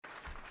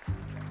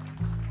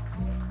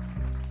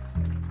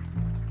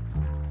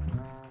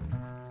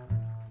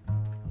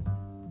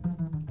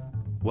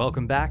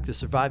Welcome back to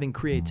Surviving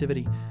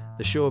Creativity,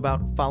 the show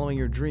about following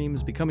your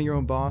dreams, becoming your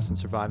own boss, and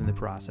surviving the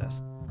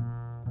process.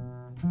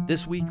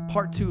 This week,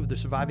 part 2 of the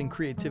Surviving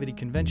Creativity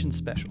Convention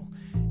Special,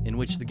 in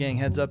which the gang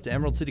heads up to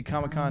Emerald City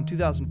Comic Con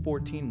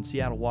 2014 in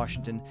Seattle,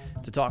 Washington,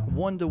 to talk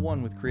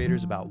one-to-one with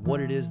creators about what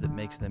it is that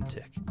makes them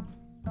tick.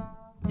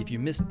 If you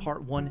missed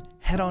part 1,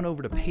 head on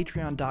over to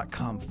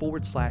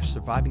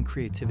patreon.com/surviving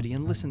creativity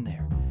and listen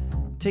there.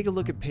 Take a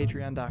look at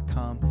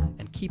patreon.com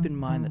and keep in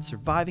mind that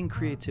Surviving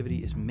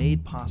Creativity is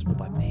made possible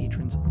by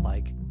patrons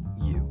like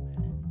you.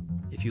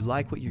 If you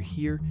like what you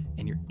hear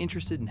and you're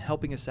interested in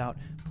helping us out,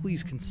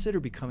 please consider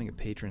becoming a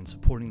patron and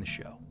supporting the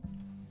show.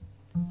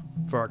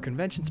 For our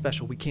convention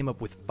special, we came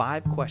up with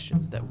 5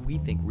 questions that we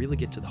think really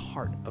get to the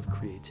heart of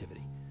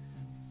creativity.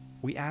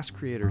 We asked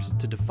creators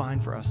to define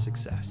for us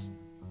success,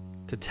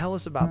 to tell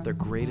us about their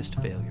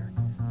greatest failure,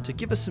 to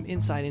give us some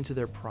insight into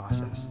their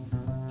process,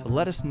 to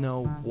let us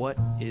know what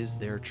is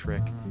their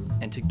trick,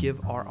 and to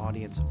give our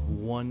audience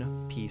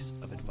one piece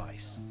of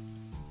advice.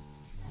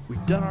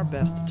 We've done our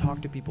best to talk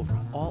to people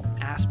from all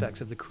aspects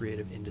of the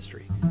creative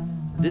industry.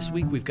 This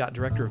week, we've got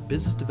Director of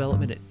Business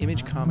Development at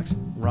Image Comics,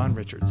 Ron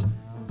Richards,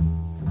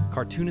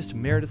 cartoonist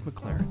Meredith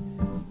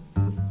McLaren,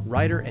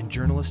 writer and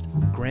journalist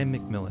Graham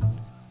McMillan,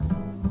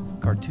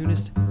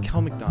 cartoonist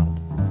Kel McDonald,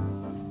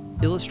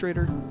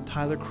 illustrator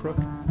Tyler Crook,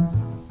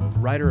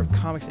 writer of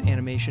comics and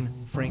animation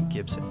Frank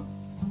Gibson,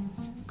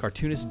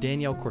 cartoonist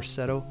Danielle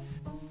Corsetto,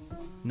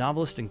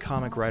 novelist and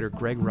comic writer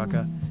Greg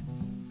Rucka,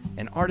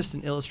 and artist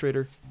and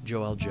illustrator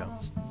Joelle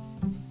Jones.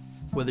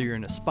 Whether you're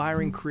an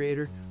aspiring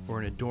creator or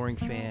an adoring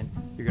fan,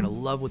 you're going to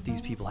love what these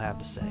people have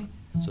to say.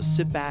 So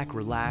sit back,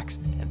 relax,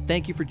 and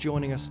thank you for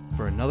joining us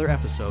for another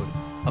episode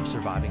of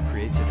Surviving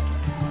Creativity.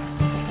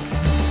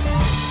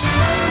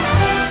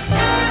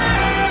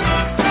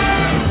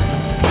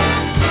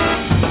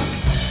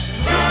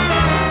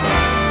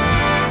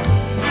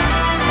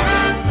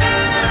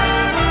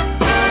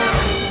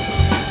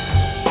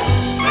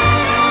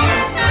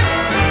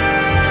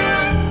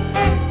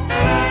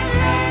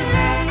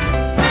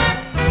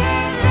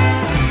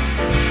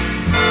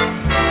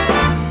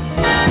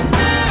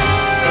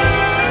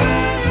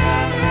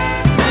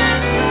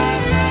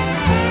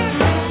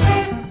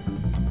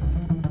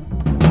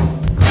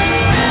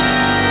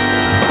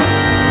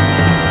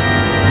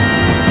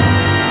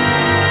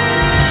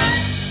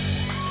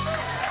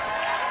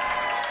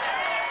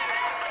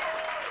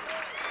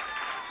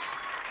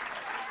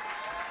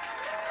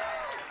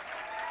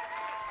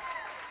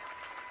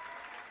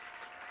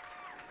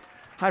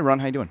 Hi, Ron.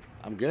 How you doing?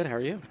 I'm good. How are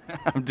you?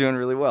 I'm doing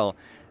really well.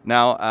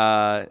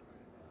 Now,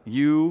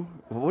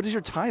 what is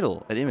your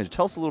title at Image?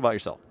 Tell us a little about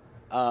yourself.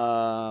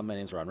 My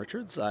name's Ron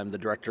Richards. I'm the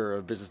Director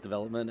of Business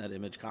Development at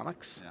Image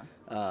Comics,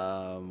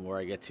 where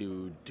I get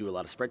to do a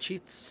lot of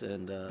spreadsheets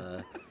and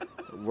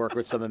work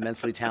with some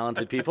immensely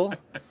talented people.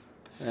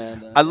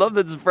 And, I love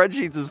that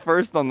spreadsheets is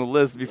first on the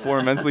list before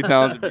immensely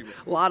talented people.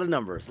 a lot of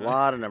numbers,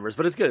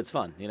 but it's good. It's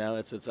fun. You know,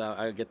 it's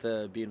I get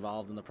to be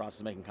involved in the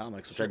process of making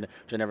comics, which I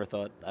never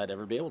thought I'd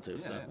ever be able to.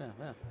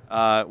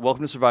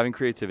 Welcome to Surviving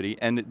Creativity.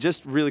 And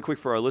just really quick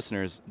for our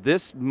listeners,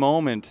 this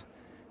moment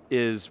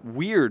is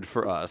weird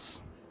for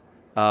us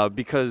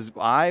because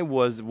I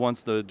was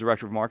once the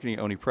director of marketing at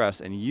Oni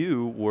Press, and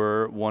you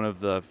were one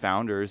of the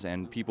founders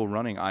and people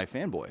running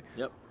iFanboy.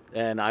 Yep.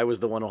 And I was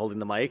the one holding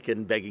the mic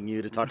and begging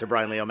you to talk to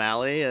Brian Lee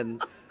O'Malley,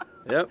 and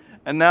yep.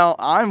 And now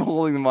I'm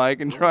holding the mic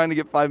and trying to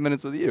get 5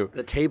 minutes with you.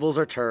 The tables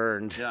are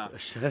turned. Yeah.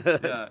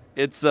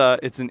 It's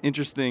an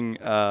interesting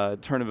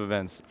turn of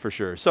events for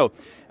sure. So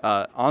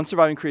on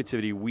Surviving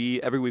Creativity,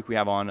 every week we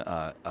have on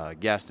a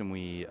guest and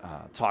we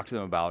talk to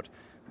them about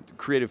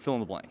creative fill in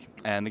the blank.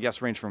 And the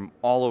guests range from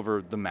all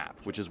over the map,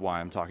 which is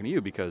why I'm talking to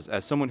you, because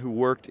as someone who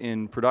worked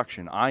in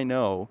production, I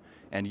know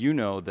and you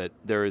know that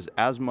there is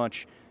as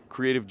much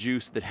creative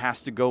juice that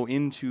has to go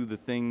into the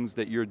things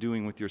that you're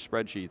doing with your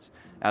spreadsheets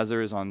as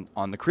there is on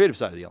the creative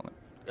side of the element.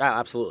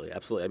 Absolutely.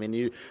 I mean,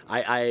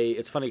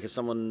 it's funny because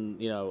a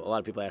lot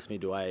of people ask me,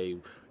 do I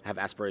have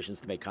aspirations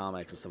to make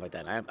comics and stuff like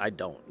that? And I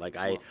don't.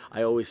 I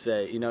always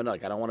say, I don't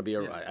want to be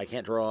I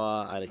can't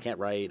draw, I can't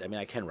write. I mean,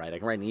 I can write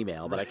an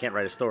email, but I can't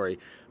write a story.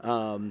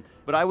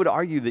 But I would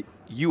argue that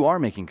you are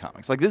making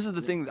comics. Like, this is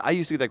the thing, I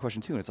used to get that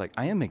question too, and it's like,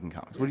 I am making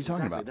comics. What are you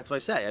talking about? That's what I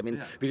say. I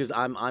mean, because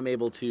I'm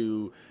able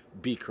to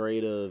be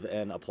creative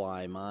and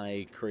apply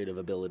my creative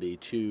ability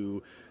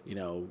to,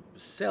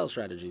 sales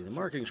strategies and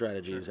marketing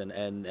strategies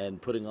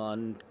and putting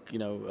on,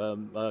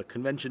 a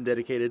convention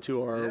dedicated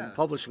to our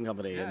publishing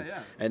company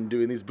and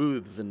doing these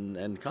booths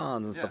and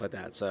cons and stuff like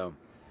that. So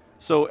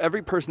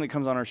every person that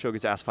comes on our show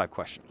gets asked 5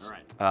 questions. All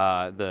right.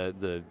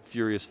 The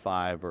Furious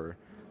 5 or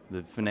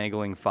the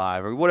Finagling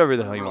 5 or whatever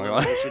the hell you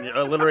want to call it.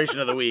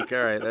 Alliteration of the week.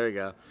 All right, there you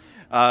go.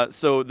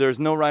 So there's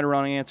no right or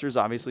wrong answers.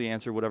 Obviously,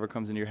 answer whatever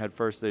comes into your head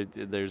first.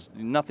 There's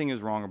nothing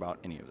is wrong about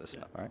any of this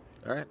stuff. All right.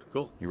 All right.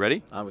 Cool. You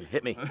ready?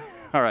 Hit me.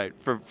 All right.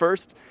 For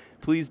first,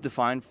 please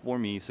define for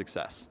me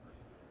success.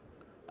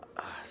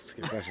 That's a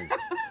good question.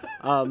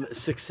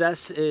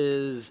 Success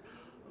is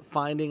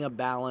finding a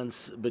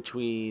balance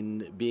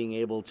between being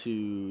able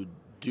to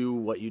do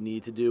what you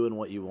need to do and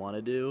what you want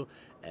to do,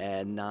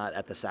 and not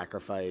at the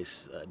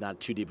sacrifice,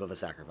 not too deep of a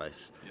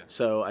sacrifice. Yeah.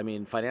 So, I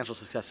mean, financial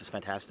success is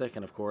fantastic,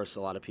 and of course,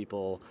 a lot of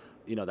people,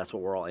 that's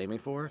what we're all aiming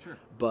for. Sure.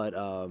 But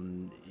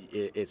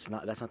it's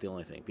not. That's not the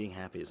only thing. Being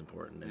happy is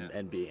important,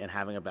 and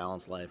having a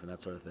balanced life and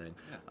that sort of thing.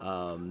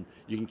 Yeah.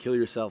 You can kill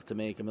yourself to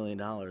make $1 million,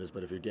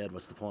 but if you're dead,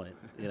 what's the point?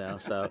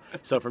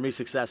 So for me,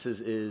 success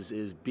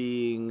is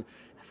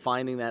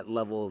finding that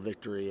level of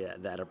victory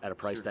at a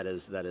price Sure.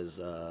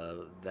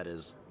 that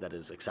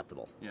is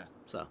acceptable. Yeah.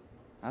 So.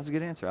 That's a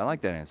good answer. I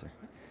like that answer.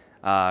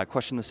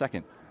 Question the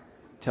second.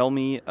 Tell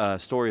me a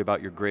story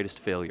about your greatest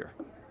failure.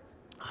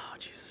 Oh,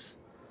 Jesus.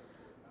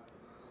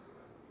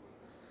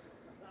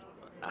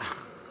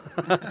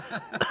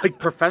 Like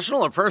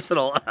professional or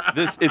personal?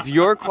 It's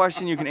your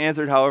question. You can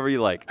answer it however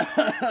you like.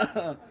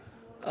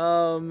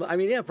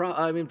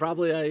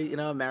 Probably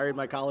I married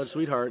my college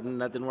sweetheart, and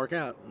that didn't work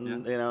out,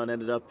 and, and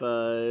ended up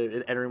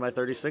entering my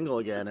 30s single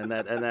again, and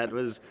that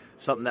was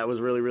something that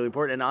was really, really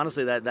important. And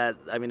honestly, that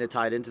it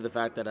tied into the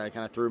fact that I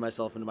kind of threw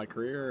myself into my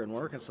career and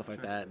work and stuff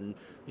like that, and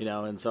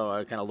and so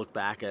I kind of look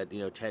back at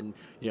 10,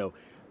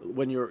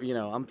 when you're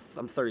I'm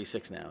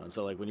 36 now, and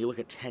so like when you look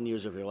at 10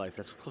 years of your life,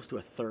 that's close to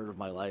a third of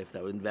my life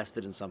that was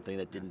invested in something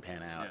that didn't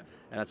pan out,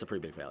 and that's a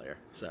pretty big failure.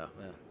 So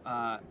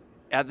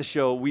At the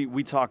show,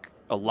 we talk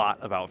a lot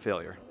about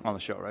failure on the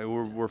show, right?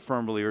 We're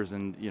firm believers,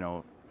 and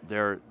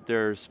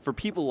there's for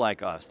people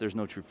like us, there's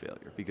no true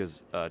failure,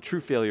 because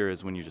true failure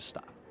is when you just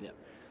stop. Yeah.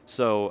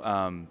 So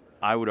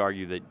I would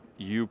argue that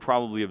you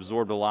probably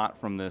absorbed a lot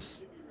from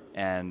this,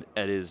 and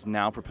it is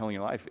now propelling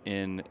your life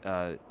in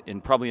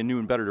probably a new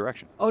and better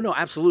direction. Oh no,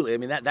 absolutely. I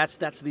mean that's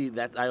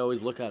I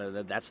always look at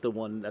it. That's the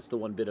one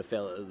bit of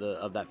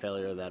that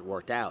failure that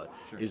worked out.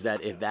 Sure. Is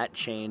that if that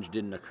change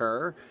didn't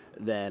occur,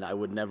 then I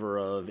would never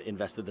have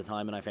invested the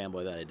time in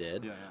iFanboy that I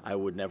did. Yeah. I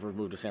would never have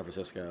moved to San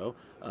Francisco.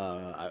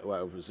 I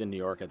was in New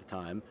York at the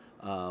time.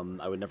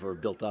 I would never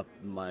have built up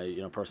my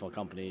personal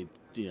company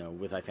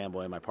with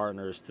iFanboy and my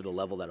partners to the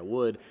level that it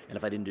would. And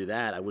if I didn't do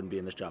that, I wouldn't be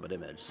in this job at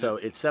Image. So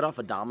it set off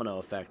a domino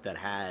effect that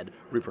had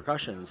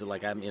repercussions.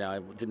 Like I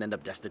didn't end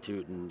up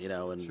destitute and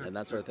and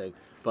that sort of thing.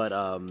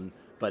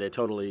 But it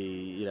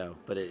totally,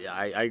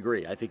 I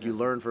agree. I think you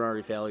learn from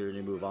every failure and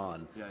you move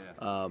on.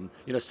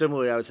 Yeah.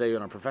 Similarly, I would say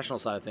on a professional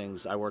side of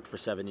things, I worked for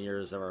 7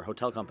 years at our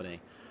hotel company,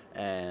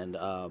 and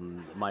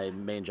my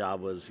main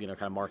job was,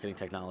 kind of marketing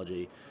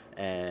technology,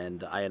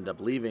 and I ended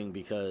up leaving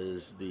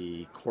because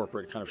the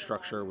corporate kind of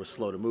structure was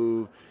slow to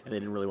move, and they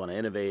didn't really want to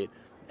innovate,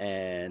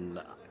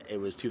 and it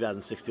was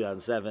 2006,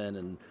 2007,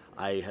 and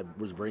I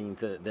was bringing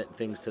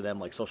things to them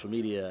like social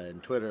media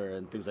and Twitter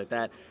and things like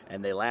that,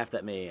 and they laughed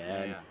at me.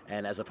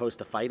 And as opposed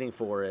to fighting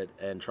for it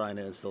and trying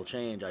to instill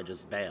change, I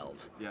just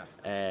bailed. Yeah.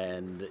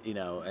 And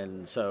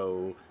and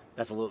so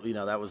that's a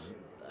little, that was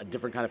a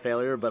different kind of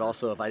failure. But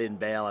also, if I didn't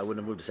bail, I wouldn't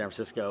have moved to San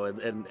Francisco.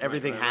 And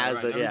everything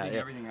has,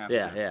 Everything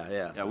happens.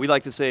 Yeah, we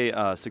like to say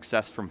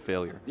success from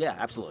failure. Yeah,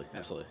 absolutely,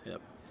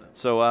 yep.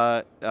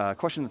 So,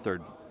 question the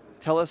third.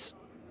 Tell us,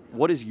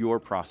 what is your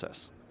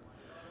process?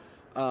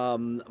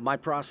 My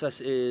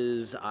process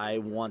is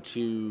I'm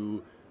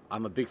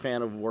a big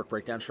fan of work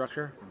breakdown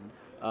structure.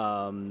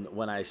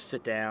 When I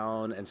sit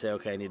down and say,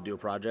 okay, I need to do a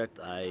project,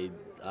 I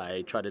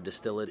try to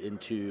distill it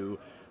into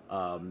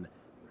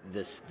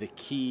the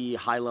key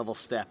high-level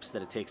steps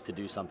that it takes to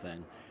do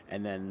something.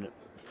 And then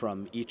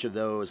from each of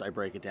those, I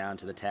break it down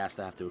to the tasks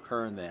that have to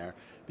occur in there,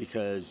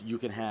 because you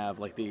can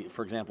have,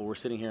 for example, we're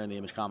sitting here in the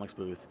Image Comics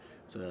booth.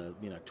 It's a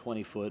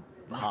 20-foot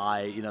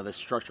high, the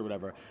structure,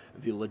 whatever.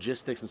 The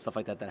logistics and stuff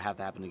like that have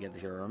to happen to get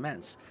here are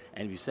immense.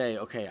 And if you say,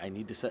 okay, I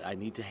need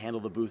to handle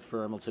the booth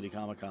for Emerald City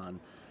Comic Con,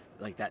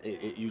 like that,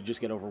 you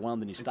just get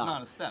overwhelmed and you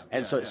stop. It's not a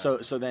step.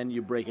 And so then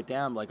you break it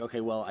down, like,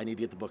 okay, well, I need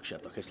to get the book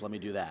shipped. Okay, so let me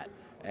do that.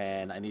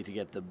 And I need to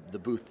get the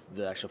booth,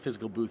 the actual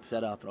physical booth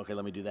set up. And okay,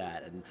 let me do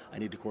that. And I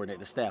need to coordinate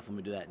the staff. Let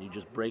me do that. And you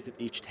just break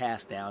each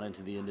task down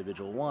into the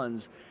individual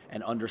ones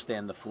and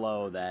understand the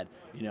flow that,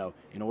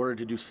 in order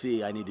to do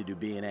C, I need to do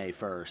B and A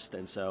first.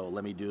 And so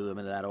let me do them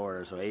in that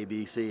order. So A,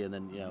 B, C, and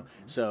then,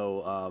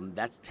 So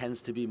that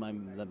tends to be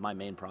my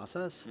main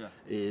process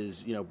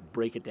is,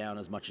 break it down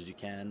as much as you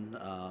can.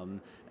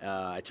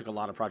 I took a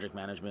lot of project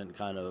management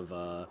kind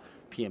of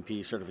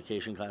PMP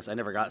certification class. I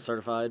never got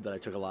certified, but I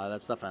took a lot of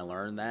that stuff, and I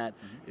learned that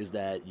is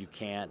that you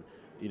can't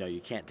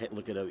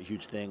look at a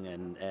huge thing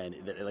and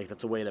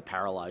that's a way to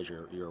paralyze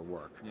your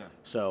work. Yeah.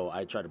 So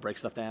I try to break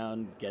stuff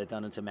down, get it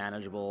done into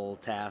manageable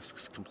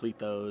tasks, complete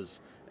those,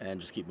 and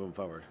just keep moving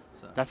forward.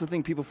 So. That's the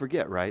thing people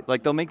forget, right?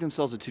 Like they'll make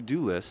themselves a to-do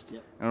list,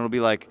 Yep. and it'll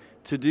be like,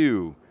 to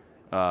do,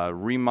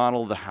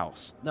 remodel the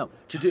house. No,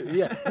 to do,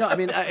 yeah. No, I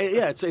mean,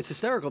 it's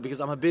hysterical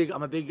because I'm a big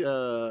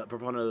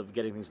proponent of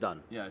getting things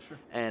done. Yeah, sure.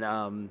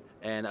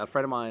 And a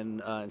friend of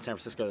mine in San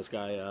Francisco, this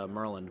guy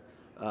Merlin,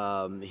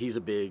 he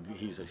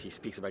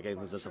speaks about getting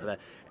things done, stuff like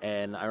that.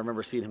 And I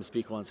remember seeing him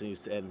speak once,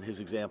 and his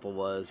example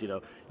was,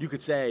 you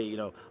could say,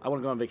 I want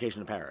to go on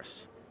vacation to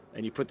Paris,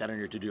 and you put that on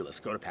your to-do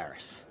list, go to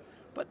Paris.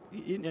 But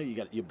you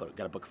got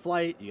to book a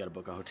flight, you got to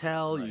book a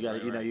hotel, you got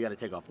to you got to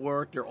take off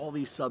work. There are all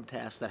these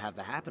subtasks that have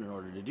to happen in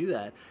order to do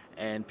that,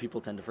 and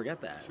people tend to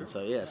forget that. Sure. And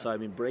so so I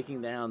mean,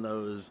 breaking down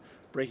those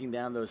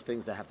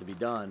things that have to be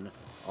done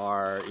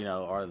are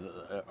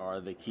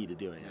the key to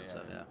doing it.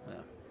 So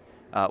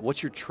yeah.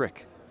 What's your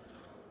trick?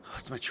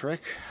 What's my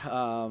trick?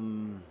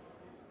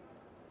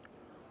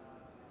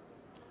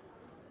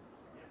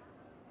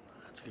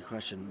 That's a good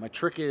question. My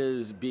trick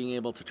is being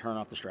able to turn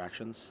off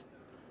distractions.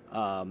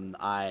 On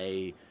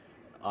my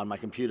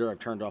computer, I've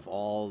turned off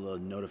all the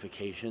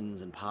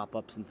notifications and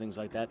pop-ups and things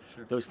like that.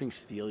 Sure. Those things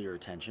steal your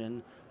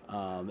attention.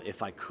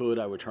 If I could,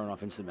 I would turn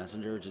off Instant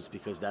Messenger just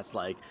because that's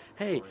like,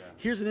 hey,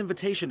 here's an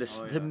invitation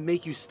to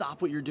make you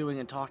stop what you're doing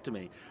and talk to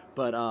me.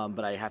 But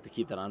I have to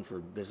keep that on for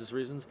business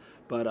reasons.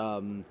 But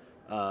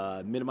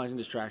minimizing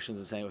distractions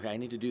and saying, okay, I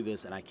need to do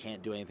this and I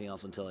can't do anything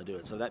else until I do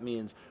it. So that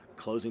means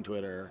closing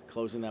Twitter,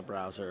 closing that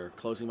browser,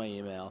 closing my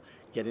email,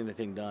 getting the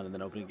thing done, and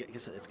then opening.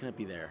 It's going to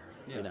be there.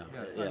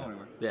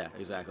 Yeah,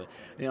 exactly.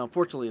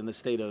 Unfortunately, in the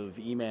state of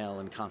email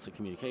and constant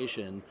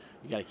communication,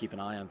 you got to keep an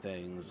eye on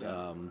things.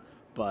 Yeah.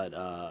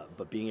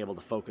 But being able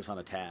to focus on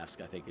a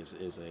task, I think,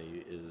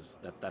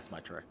 that's my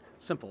trick.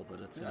 It's simple, but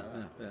it's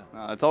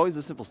it's always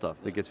the simple stuff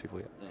that gets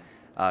people.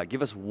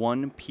 Give us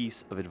one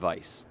piece of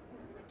advice.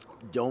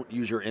 Don't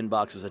use your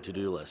inbox as a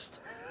to-do list.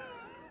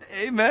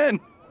 Amen.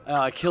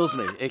 It kills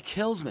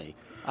me.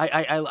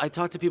 I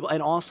talk to people,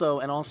 and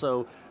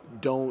also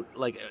don't,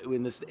 like,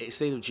 in this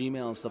state of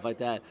Gmail and stuff like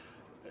that.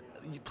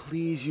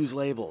 Please use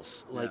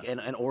labels,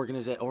 and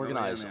organize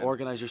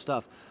your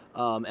stuff,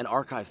 and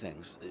archive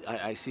things.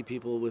 I see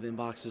people with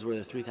inboxes where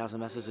there are 3,000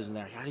 messages in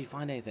there. How do you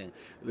find anything?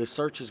 The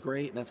search is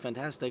great, and that's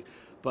fantastic,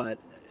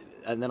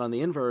 and then on the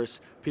inverse,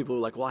 people are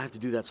like, well, I have to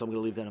do that, so I'm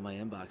going to leave that in my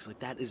inbox. Like,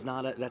 that's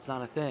not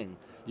a thing.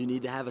 You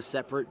need to have a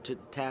separate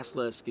task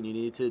list, and you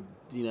need to,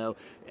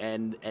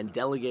 and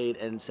delegate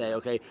and say,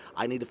 okay,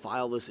 I need to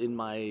file this in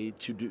my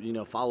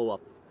to-do,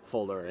 follow-up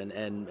folder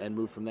and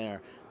move from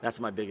there. That's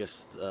my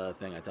biggest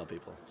thing I tell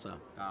people. So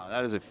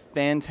that is a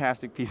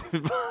fantastic piece of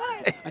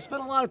advice. I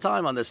spent a lot of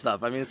time on this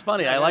stuff. I mean, it's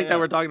funny. I like that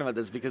we're talking about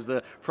this because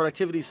the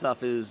productivity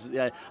stuff is.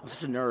 I'm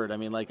such a nerd. I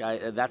mean,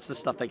 that's the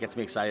stuff that gets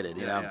me excited.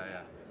 You know.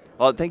 Yeah.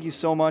 Well, thank you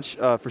so much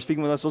for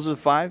speaking with us. Those are the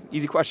 5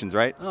 easy questions,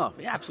 right? Oh,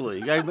 yeah, absolutely.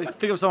 You got to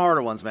think of some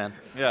harder ones, man.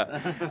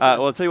 Yeah.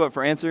 Well, I'll tell you what.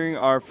 For answering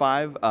our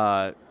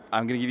 5.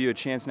 I'm going to give you a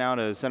chance now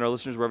to send our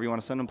listeners wherever you want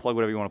to send them, plug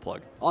whatever you want to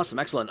plug. Awesome,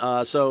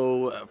 excellent.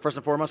 So first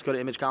and foremost, go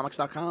to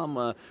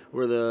imagecomics.com.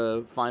 We're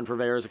the fine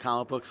purveyors of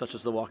comic books, such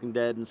as The Walking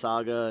Dead and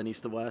Saga and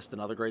East of West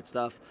and other great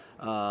stuff.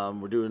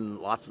 We're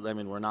doing we're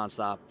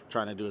nonstop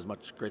trying to do as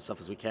much great stuff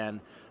as we can.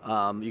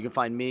 You can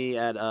find me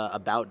at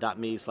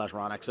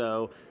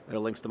about.me/RonXO. There are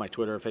links to my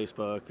Twitter,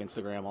 Facebook,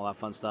 Instagram, all that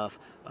fun stuff.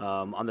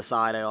 On the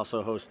side, I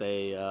also host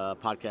a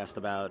podcast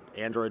about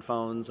Android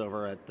phones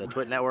over at the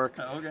Twit Network.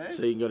 Okay.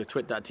 So you can go to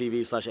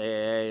twit.tv/AAA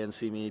and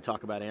see me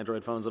talk about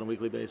Android phones on a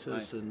weekly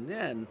basis. Nice.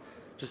 And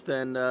just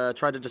then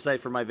try to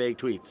decipher my vague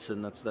tweets,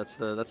 and that's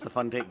the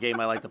fun game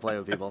I like to play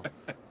with people.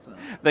 So.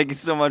 Thank you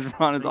so much,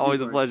 Ron. It's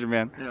always a pleasure,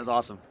 man. It was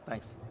awesome.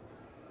 Thanks.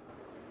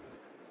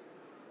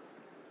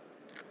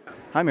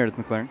 Hi, Meredith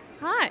McLaren.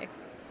 Hi.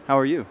 How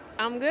are you?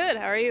 I'm good.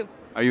 How are you?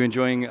 Are you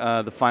enjoying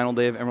the final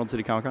day of Emerald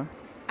City Comic Con?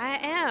 I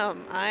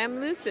am. I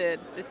am lucid.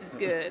 This is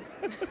good.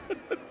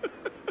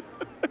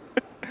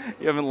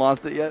 You haven't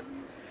lost it yet?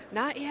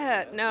 Not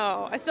yet,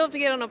 no. I still have to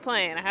get on a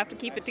plane. I have to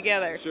keep it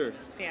together. Sure.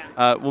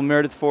 Yeah. Well,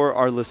 Meredith, for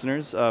our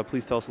listeners,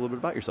 please tell us a little bit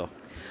about yourself.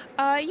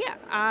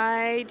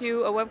 I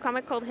do a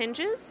webcomic called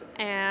Hinges,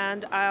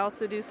 and I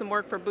also do some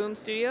work for Boom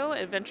Studio,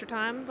 Adventure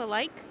Time, the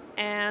like,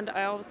 and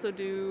I also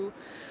do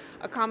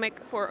a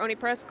comic for Oni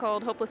Press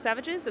called Hopeless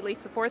Savages, at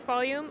least the 4th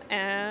volume,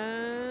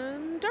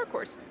 and Dark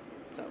Horse.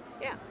 So,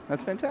 yeah.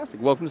 That's fantastic.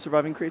 Welcome to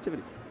Surviving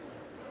Creativity.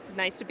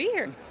 Nice to be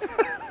here.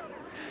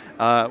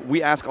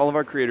 We ask all of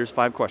our creators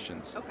 5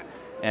 questions. Okay.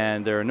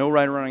 And there are no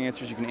right or wrong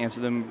answers. You can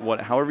answer them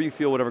however you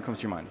feel, whatever comes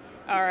to your mind.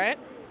 All right.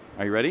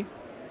 Are you ready?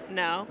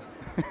 No.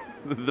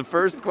 The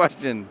first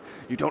question,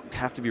 you don't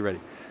have to be ready.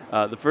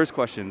 The first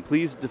question,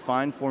 please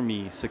define for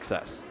me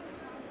success.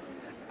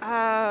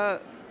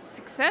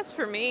 Success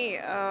for me,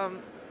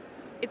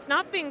 it's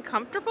not being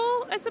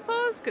comfortable, I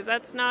suppose, because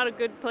that's not a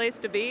good place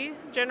to be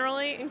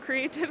generally in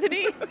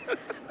creativity.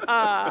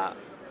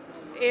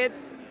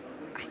 It's,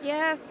 I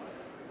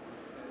guess,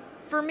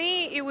 for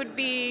me, it would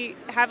be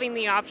having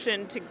the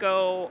option to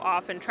go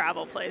off and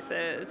travel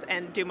places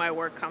and do my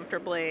work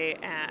comfortably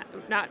and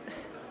I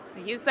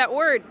use that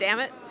word, damn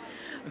it.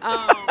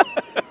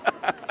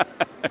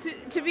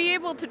 To be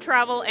able to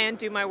travel and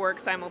do my work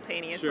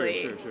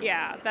simultaneously. Sure.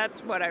 Yeah,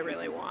 that's what I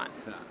really want.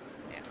 Yeah.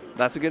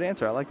 That's a good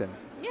answer. I like that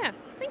answer. Yeah,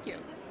 thank you.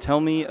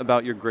 Tell me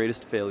about your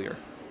greatest failure.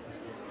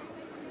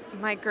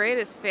 My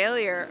greatest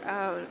failure?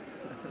 Oh,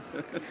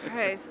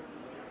 Christ.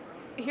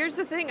 Here's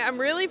the thing. I'm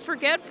really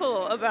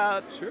forgetful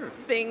about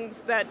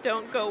things that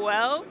don't go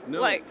well.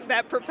 No. Like,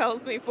 that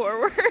propels me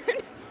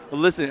forward. Well,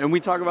 listen, and we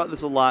talk about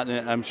this a lot,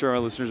 and I'm sure our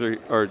listeners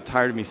are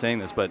tired of me saying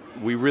this, but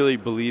we really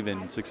believe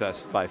in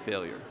success by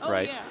failure,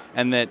 right? Yeah.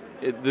 And that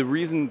the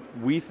reason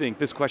we think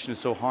this question is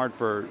so hard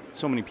for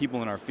so many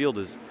people in our field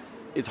is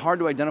it's hard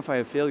to identify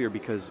a failure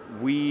because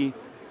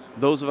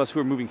those of us who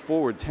are moving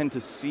forward, tend to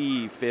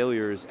see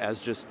failures as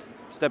just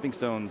stepping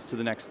stones to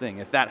the next thing.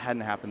 If that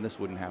hadn't happened, this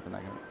wouldn't happen.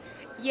 That kind of.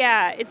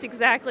 Yeah, it's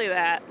exactly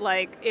that.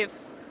 Like if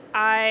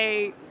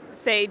I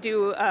say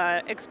do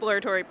a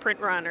exploratory print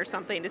run or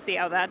something to see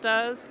how that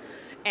does,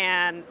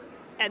 and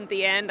at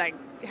the end I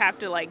have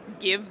to like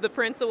give the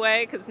prints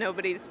away because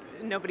nobody's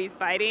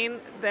biting,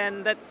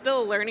 then that's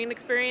still a learning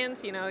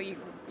experience. You know,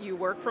 you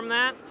work from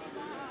that.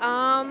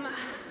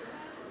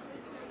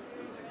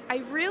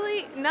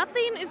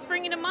 Nothing is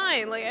springing to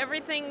mind. Like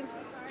everything's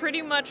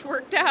pretty much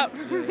worked out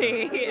for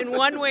me in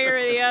one way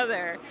or the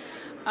other.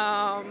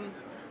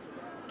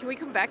 Can we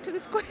come back to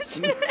this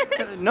question?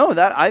 No,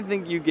 I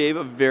think you gave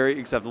a very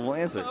acceptable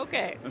answer.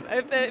 Okay,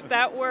 if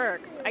that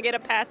works, I get a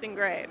passing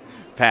grade.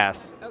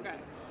 Pass. Okay.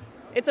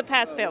 It's a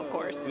pass-fail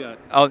course. Yeah.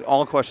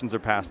 All questions are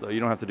pass, though. You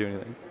don't have to do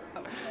anything.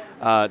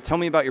 Tell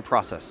me about your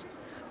process.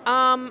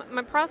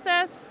 My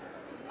process,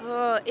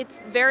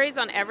 it varies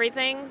on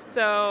everything.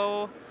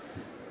 So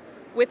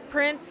with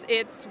prints,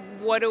 it's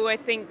what do I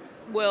think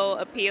will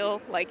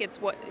appeal? Like it's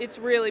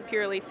really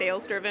purely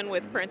sales-driven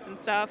with prints and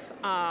stuff.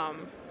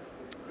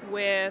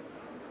 With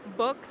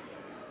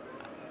books,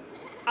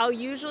 I'll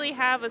usually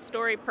have a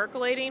story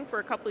percolating for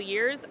a couple of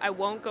years. I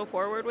won't go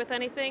forward with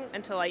anything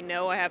until I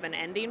know I have an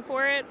ending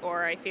for it,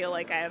 or I feel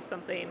like I have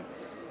something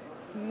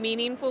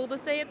meaningful to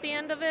say at the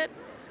end of it.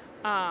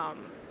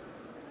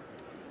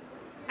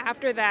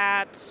 After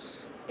that,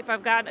 if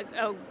I've got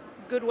a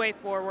good way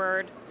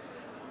forward,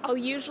 I'll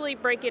usually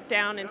break it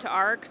down into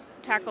arcs,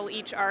 tackle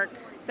each arc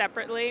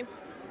separately,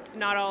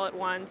 not all at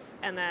once,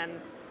 and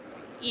then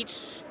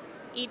each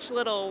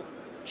little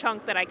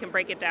chunk that I can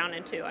break it down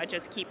into, I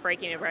just keep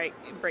breaking it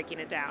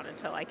down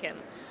until I can,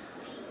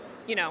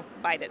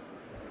 bite it.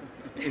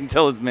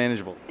 Until it's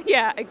manageable.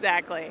 Yeah,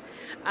 exactly.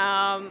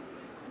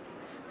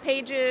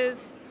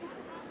 Pages,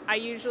 I'll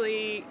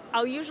usually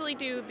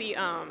do the,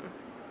 I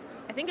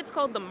think it's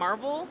called the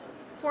Marvel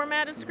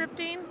format of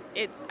scripting.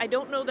 I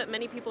don't know that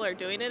many people are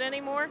doing it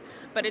anymore,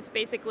 but it's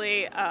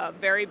basically a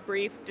very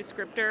brief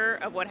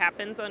descriptor of what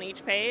happens on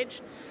each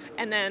page,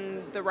 and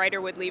then the writer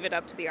would leave it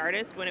up to the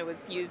artist when it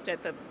was used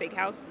at the Big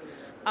House.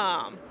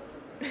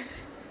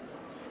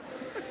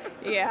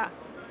 Yeah,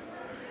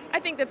 I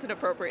think that's an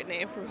appropriate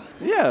name for.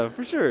 Yeah,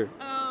 for sure.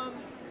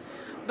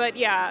 But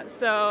yeah,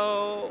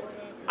 so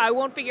I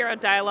won't figure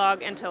out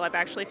dialogue until I've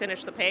actually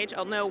finished the page.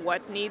 I'll know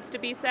what needs to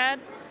be said.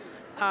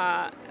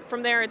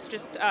 From there, it's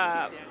just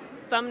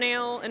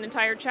thumbnail an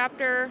entire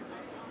chapter,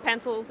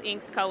 pencils,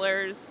 inks,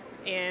 colors,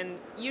 in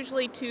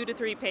usually 2 to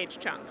 3 page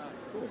chunks.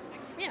 Cool.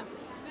 Yeah.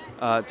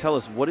 Tell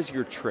us, what is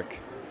your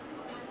trick?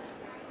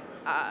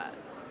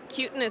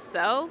 Cuteness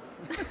sells.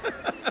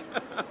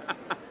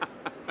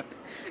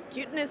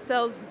 Cuteness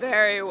sells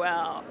very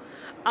well.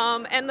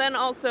 And then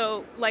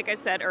also, like I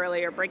said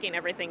earlier, breaking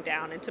everything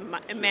down into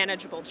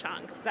manageable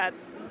chunks.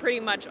 That's pretty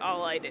much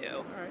all I do.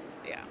 All right.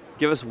 Yeah.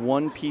 Give us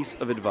one piece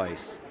of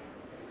advice.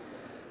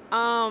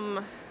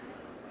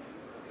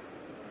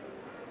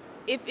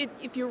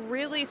 If you're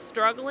really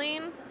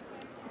struggling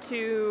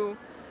to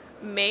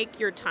make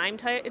your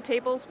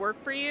timetables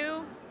work for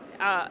you,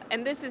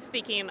 and this is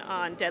speaking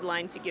on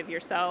deadlines you give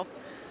yourself,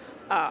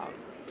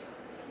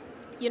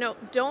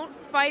 don't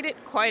fight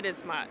it quite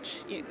as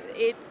much.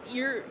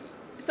 Your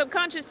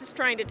subconscious is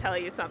trying to tell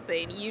you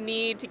something. You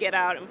need to get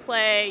out and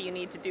play. You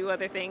need to do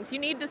other things. You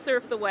need to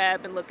surf the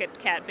web and look at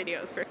cat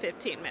videos for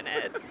 15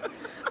 minutes.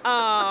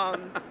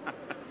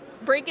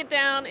 Break it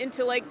down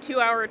into like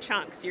 2-hour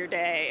chunks your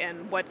day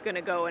and what's going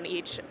to go in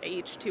each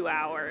 2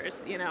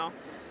 hours.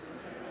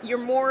 You're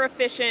more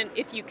efficient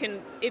if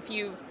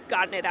you've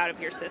gotten it out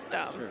of your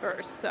system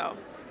first. So,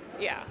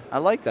 yeah. I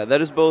like that. That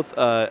is both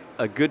a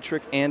good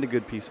trick and a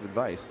good piece of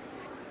advice.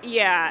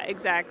 Yeah,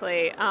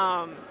 exactly.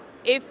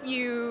 If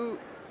you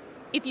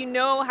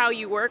know how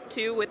you work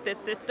too with this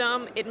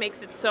system, it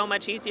makes it so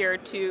much easier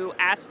to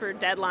ask for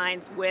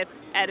deadlines with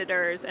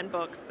editors and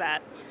books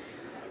that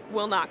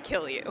will not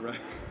kill you. Right.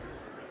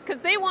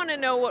 Because they want to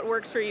know what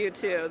works for you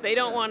too. They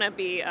don't want to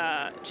be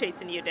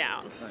chasing you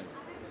down. Nice.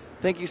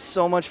 Thank you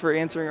so much for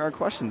answering our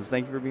questions.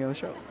 Thank you for being on the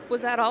show.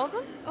 Was that all of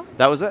them? Oh.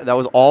 That was it. That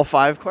was all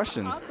 5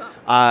 questions.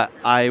 Awesome.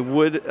 I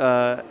would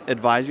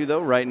advise you, though,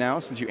 right now,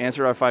 since you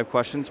answered our 5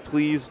 questions,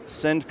 please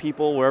send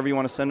people wherever you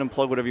want to send them,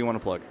 plug whatever you want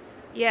to plug.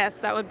 Yes,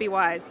 that would be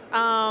wise.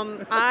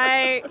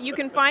 You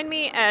can find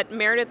me at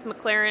Meredith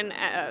McLaren,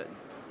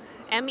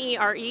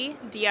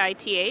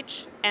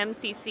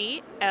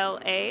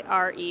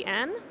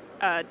 MEredithMCCLaren.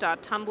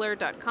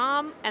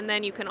 .tumblr.com, and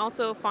then you can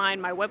also find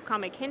my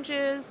webcomic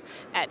Hinges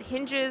at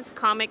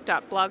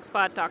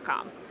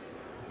hingescomic.blogspot.com.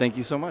 Thank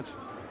you so much.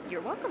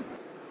 You're welcome.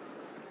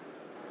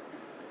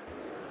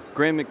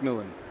 Graham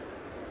McMillan.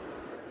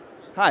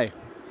 Hi.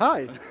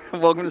 Hi.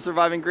 Welcome to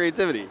Surviving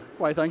Creativity.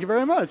 Why, thank you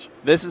very much.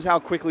 This is how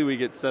quickly we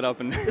get set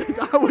up and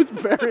That was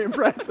very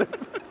impressive.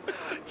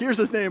 Here's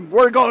his name.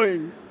 We're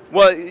going.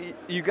 Well,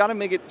 you got to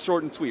make it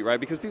short and sweet, right?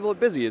 Because people are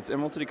busy. It's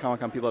Emerald City Comic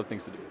Con. People have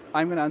things to do.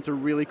 I'm going to answer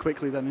really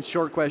quickly then in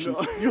short questions.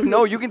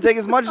 No, you can take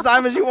as much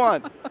time as you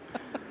want.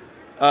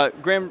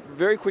 Graham,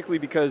 very quickly,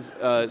 because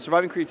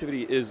Surviving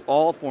Creativity is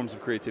all forms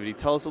of creativity.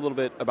 Tell us a little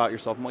bit about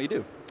yourself and what you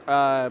do.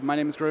 My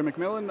name is Graham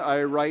McMillan.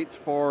 I write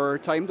for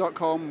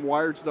Time.com,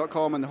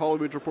 Wired.com, and the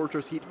Hollywood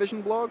Reporter's Heat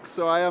Vision blog.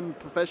 So I am a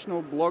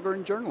professional blogger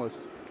and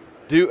journalist.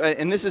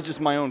 And this is just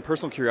my own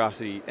personal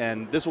curiosity,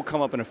 and this will come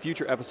up in a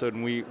future episode,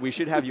 and we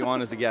should have you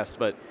on as a guest.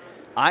 But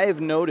I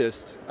have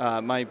noticed,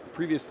 my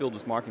previous field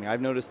was marketing, I've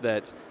noticed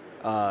that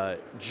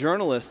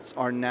journalists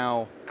are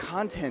now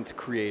content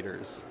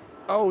creators.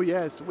 Oh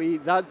yes,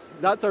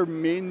 that's our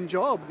main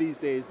job these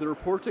days. The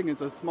reporting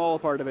is a small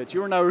part of it.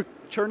 You are now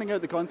churning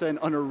out the content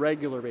on a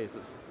regular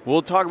basis.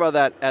 We'll talk about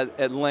that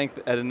at length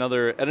at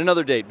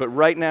another date. But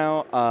right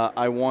now,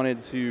 I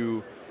wanted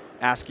to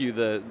ask you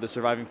the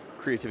Surviving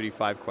Creativity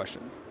 5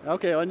 questions.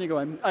 Okay, on you go.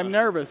 I'm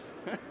nervous.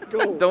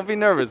 Go. Don't be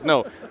nervous.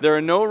 No, there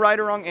are no right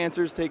or wrong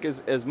answers. Take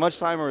as much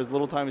time or as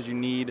little time as you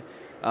need.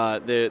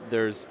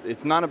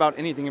 It's not about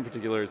anything in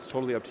particular. It's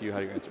totally up to you how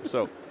you answer.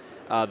 So,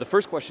 the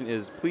first question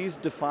is, please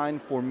define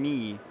for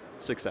me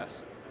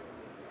success.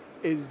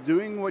 Is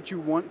doing what you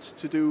want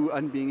to do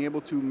and being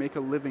able to make a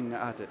living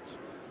at it.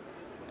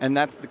 And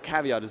that's the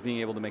caveat, is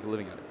being able to make a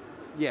living at it.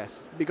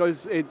 Yes,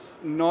 because it's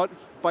not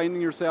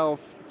finding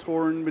yourself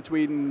torn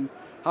between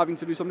having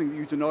to do something that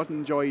you do not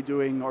enjoy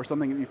doing or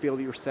something that you feel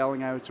that you're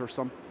selling out or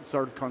some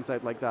sort of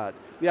concept like that.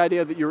 The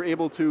idea that you're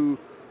able to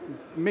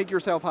make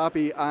yourself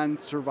happy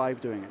and survive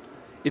doing it.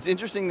 It's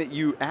interesting that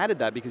you added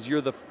that, because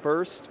you're the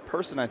first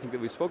person I think that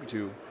we've spoken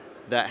to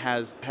that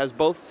has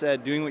both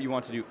said doing what you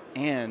want to do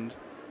and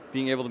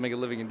being able to make a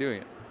living in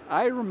doing it.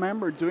 I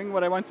remember doing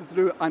what I wanted to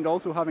do and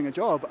also having a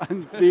job,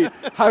 and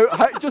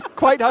just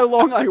quite how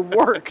long I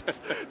worked.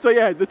 So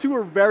yeah, the two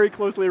are very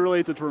closely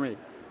related for me.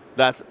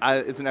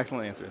 It's an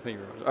excellent answer. Thank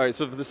you very much. All right,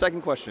 so for the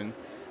second question,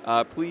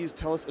 please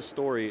tell us a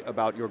story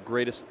about your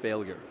greatest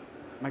failure.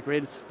 My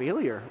greatest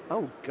failure?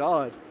 Oh,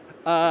 God.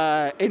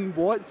 In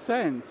what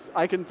sense?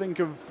 I can think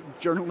of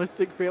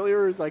journalistic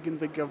failures. I can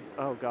think of,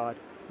 oh, God,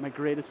 my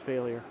greatest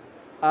failure.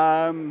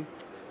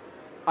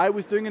 I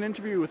was doing an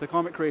interview with a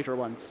comic creator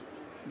once.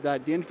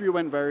 That the interview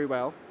went very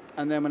well,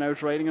 and then when I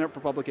was writing it up for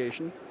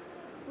publication,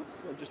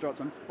 I just dropped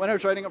some. When I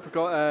was writing it for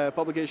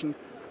publication,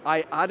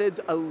 I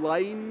added a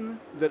line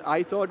that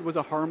I thought was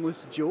a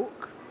harmless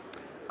joke,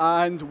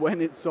 and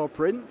when it saw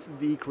print,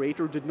 the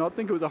creator did not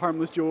think it was a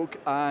harmless joke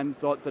and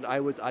thought that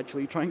I was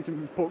actually trying to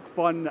poke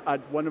fun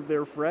at one of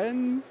their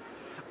friends,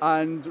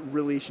 and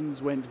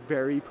relations went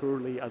very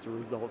poorly as a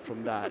result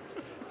from that.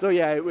 So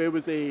yeah, it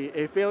was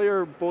a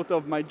failure both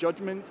of my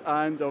judgment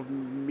and of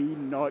me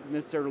not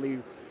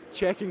necessarily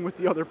checking with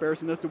the other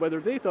person as to whether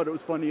they thought it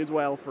was funny as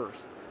well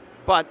first.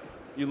 But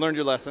you learned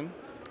your lesson.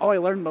 Oh, I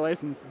learned my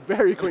lesson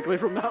very quickly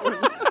from that one.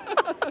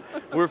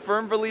 We're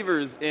firm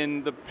believers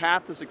in the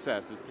path to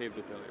success is paved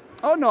with failure.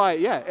 Oh, no,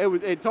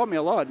 it taught me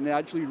a lot, and it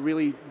actually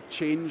really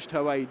changed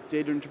how I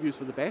did interviews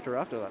for the better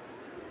after that.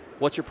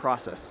 What's your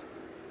process?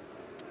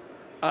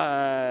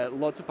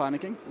 Lots of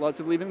panicking, lots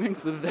of leaving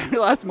things to the very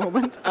last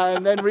moment,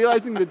 and then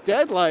realizing the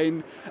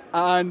deadline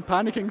and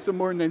panicking some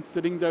more and then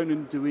sitting down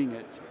and doing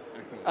it.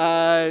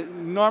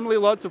 Normally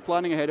lots of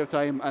planning ahead of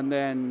time, and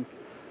then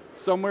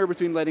somewhere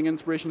between letting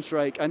inspiration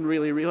strike and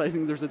really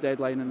realizing there's a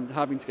deadline and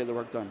having to get the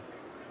work done.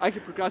 I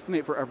could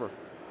procrastinate forever.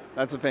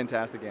 That's a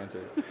fantastic answer.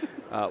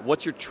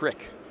 What's your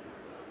trick?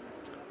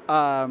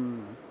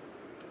 Lying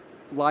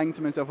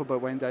to myself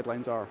about when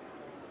deadlines are.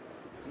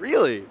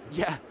 Really?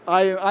 Yeah,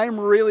 I'm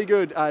really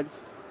good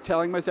at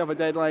telling myself a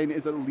deadline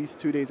is at least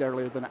 2 days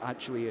earlier than it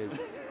actually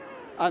is.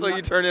 So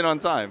you turn in on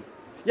time?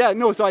 Yeah,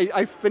 no, so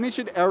I finish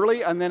it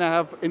early, and then I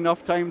have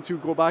enough time to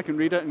go back and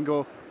read it and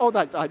go, oh,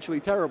 that's actually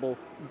terrible,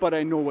 but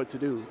I know what to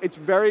do. It's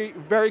very,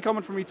 very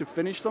common for me to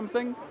finish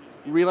something,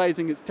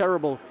 realizing it's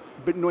terrible,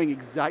 but knowing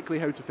exactly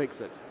how to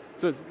fix it.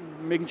 So it's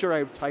making sure I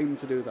have time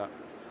to do that.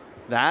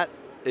 That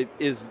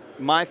is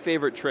my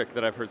favorite trick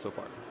that I've heard so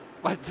far.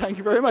 Well, thank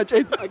you very much.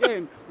 It's,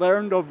 again,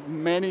 learned of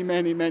many,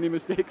 many, many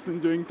mistakes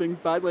and doing things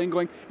badly and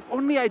going, if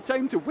only I had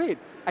time to wait,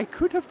 I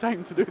could have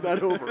time to do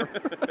that over.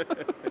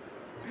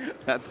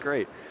 That's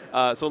great.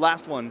 So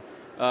last one,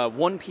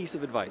 one piece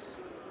of advice.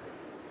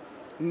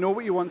 Know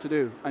what you want to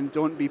do and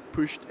don't be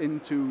pushed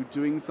into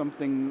doing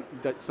something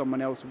that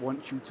someone else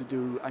wants you to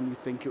do and you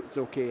think it's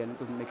okay and it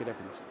doesn't make a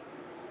difference.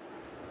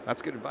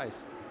 That's good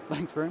advice.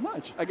 Thanks very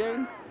much.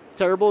 Again,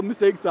 terrible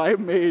mistakes I have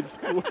made.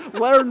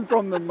 Learn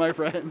from them, my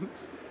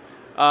friends.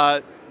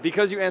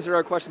 Because you answered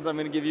our questions, I'm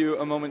going to give you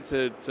a moment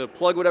to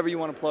plug whatever you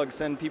want to plug,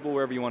 send people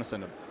wherever you want to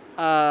send them.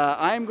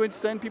 I am going to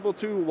send people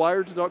to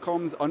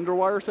Wired.com's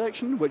Underwire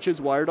section, which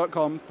is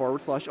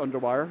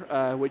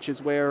wire.com/Underwire, which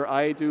is where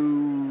I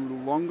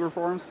do longer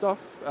form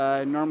stuff,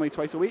 normally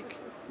twice a week.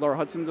 Laura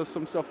Hudson does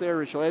some stuff there,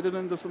 Rachel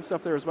Edidin does some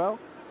stuff there as well.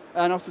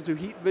 And also to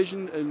Heat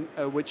Vision,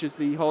 which is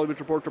the Hollywood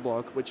Reporter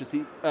blog, which is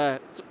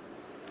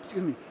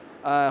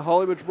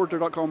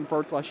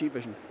hollywoodreporter.com/Heat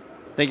Vision.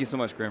 Thank you so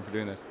much, Graham, for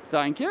doing this.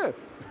 Thank you.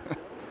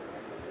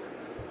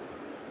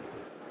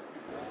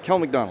 Kel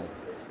McDonald.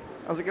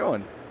 How's it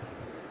going?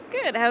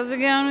 Good. How's it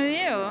going with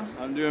you?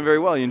 I'm doing very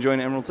well. You enjoying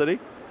Emerald City?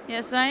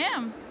 Yes, I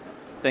am.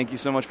 Thank you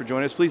so much for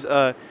joining us. Please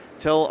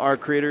tell our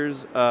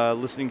creators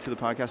listening to the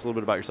podcast a little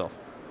bit about yourself.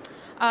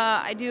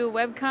 I do a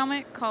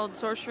webcomic called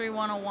Sorcery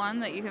 101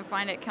 that you can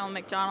find at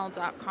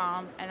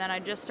kelmcdonald.com. And then I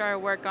just started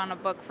work on a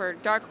book for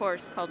Dark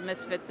Horse called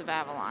Misfits of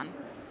Avalon.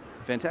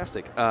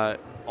 Fantastic.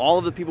 All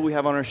of the people we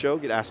have on our show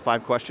get asked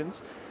 5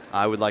 questions.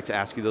 I would like to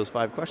ask you those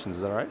 5 questions.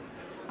 Is that all right?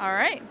 All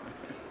right.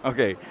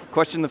 Okay.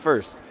 Question the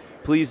first.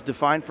 Please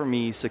define for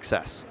me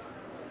success.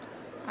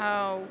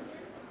 Oh,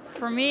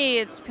 for me,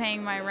 it's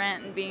paying my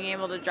rent and being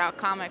able to draw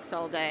comics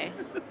all day.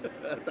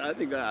 I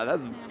think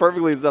that's a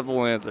perfectly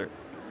acceptable answer.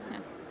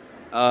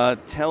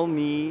 Tell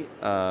me,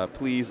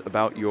 please,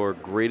 about your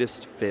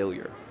greatest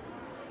failure.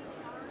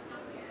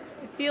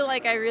 I feel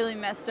like I really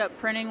messed up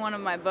printing one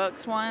of my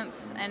books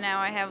once, and now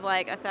I have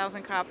like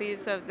 1,000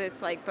 copies of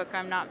this like book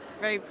I'm not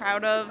very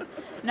proud of.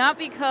 Not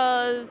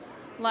because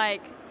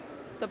like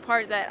the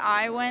part that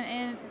I went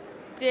in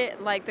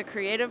did, like the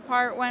creative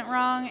part went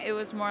wrong. It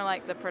was more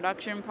like the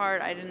production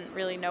part. I didn't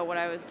really know what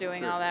I was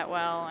doing all that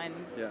well, and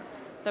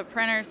the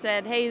printer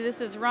said, "Hey,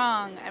 this is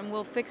wrong, and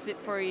we'll fix it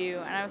for you."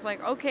 And I was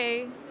like,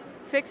 "Okay,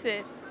 fix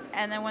it."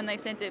 And then when they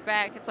sent it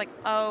back, it's like,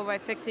 "Oh, by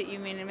fix it, you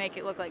mean to make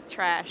it look like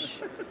trash."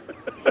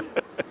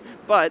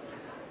 But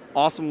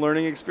awesome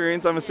learning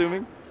experience, I'm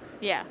assuming?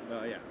 Yeah.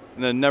 Oh, yeah.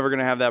 And then never going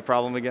to have that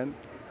problem again?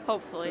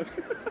 Hopefully.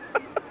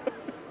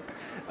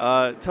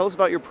 Tell us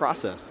about your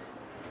process.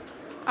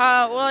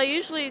 Well, I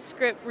usually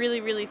script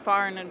really, really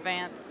far in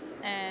advance,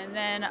 and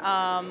then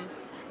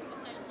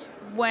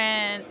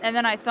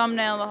then I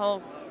thumbnail the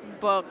whole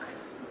book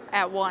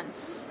at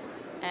once,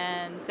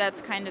 and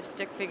that's kind of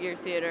stick figure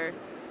theater.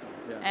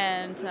 Yeah.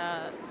 And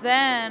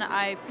then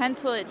I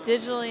pencil it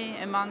digitally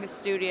in Manga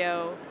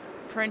Studio,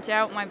 print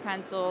out my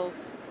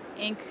pencils,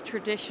 ink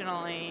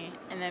traditionally,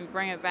 and then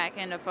bring it back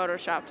into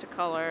Photoshop to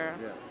color.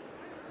 Yeah.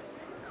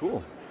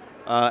 Cool.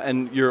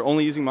 And you're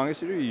only using Manga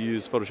Studio, or you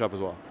use Photoshop as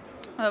well?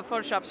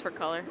 Photoshop's for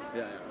color.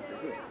 Yeah.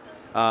 Okay,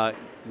 cool.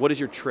 What is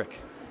your trick?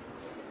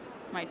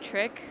 My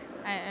trick?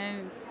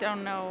 I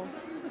don't know.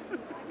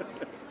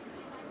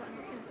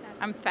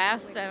 I'm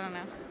fast. I don't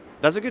know.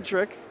 That's a good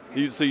trick.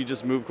 So you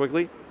just move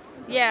quickly?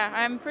 Yeah,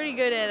 I'm pretty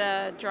good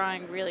at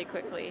drawing really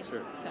quickly.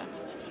 Sure. So.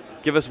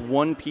 Give us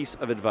one piece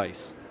of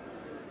advice.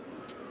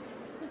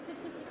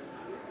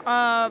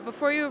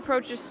 Before you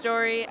approach a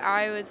story,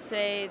 I would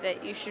say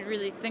that you should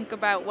really think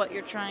about what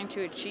you're trying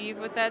to achieve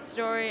with that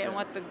story and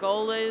what the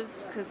goal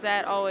is, because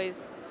that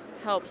always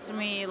helps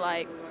me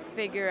like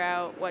figure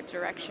out what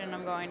direction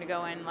I'm going to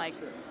go in. Like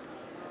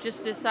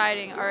just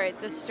deciding, all right,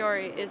 this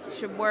story is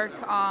to work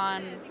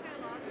on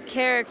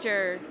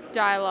character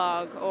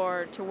dialogue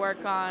or to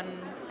work on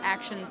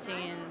action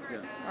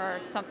scenes or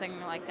something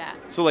like that.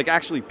 So like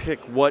actually pick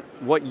what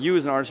you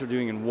as an artist are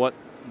doing and what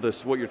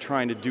you're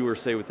trying to do or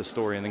say with the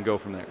story, and then go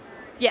from there.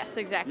 Yes,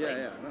 exactly.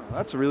 Yeah. No,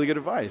 that's really good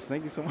advice.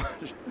 Thank you so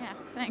much. Yeah,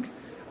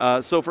 thanks.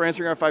 So for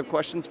answering our 5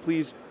 questions,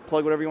 please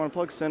plug whatever you want to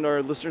plug. Send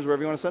our listeners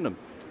wherever you want to send them.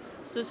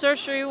 So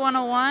Sorcery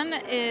 101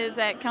 is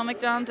at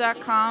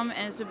kelmcdonald.com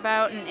and is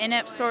about an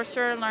inept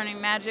sorcerer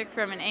learning magic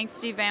from an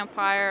angsty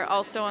vampire.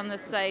 Also on the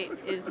site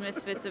is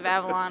Misfits of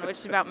Avalon, which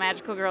is about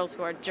magical girls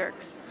who are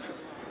jerks.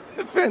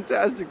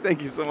 Fantastic.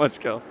 Thank you so much,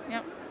 Kel.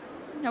 Yep.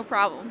 No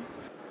problem.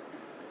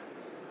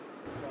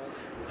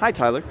 Hi,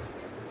 Tyler.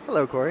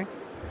 Hello, Corey.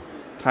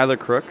 Tyler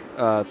Crook.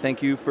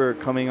 Thank you for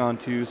coming on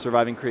to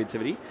Surviving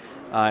Creativity.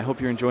 I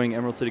hope you're enjoying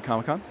Emerald City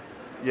Comic Con.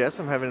 Yes,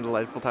 I'm having a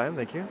delightful time.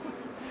 Thank you.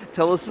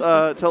 Tell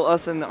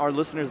us and our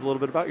listeners a little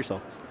bit about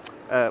yourself.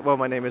 Well,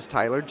 my name is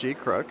Tyler G.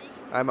 Crook.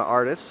 I'm an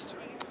artist.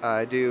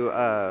 I've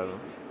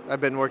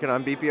been working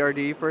on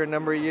BPRD for a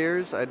number of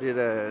years. I did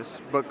a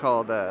book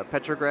called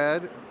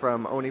Petrograd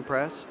from Oni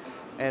Press.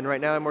 And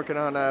right now I'm working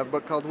on a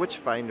book called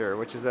Witchfinder,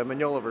 which is a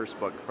Mignolaverse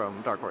book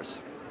from Dark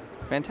Horse.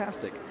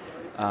 Fantastic.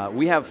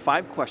 We have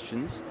 5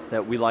 questions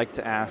that we like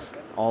to ask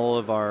all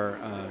of our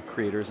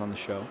creators on the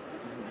show.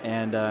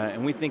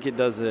 And we think it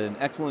does an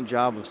excellent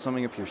job of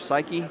summing up your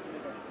psyche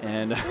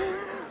and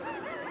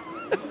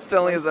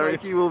telling us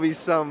everything. Psyche will be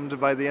summed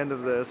by the end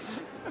of this.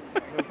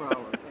 No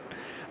problem.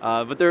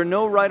 But there are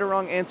no right or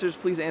wrong answers.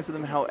 Please answer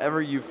them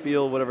however you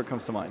feel, whatever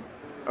comes to mind.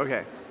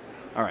 Okay.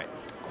 All right.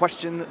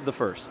 Question the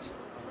first.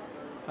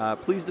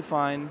 Please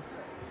define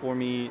for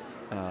me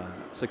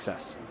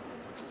success.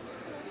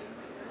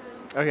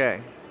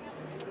 Okay.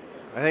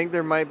 I think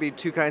there might be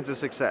 2 kinds of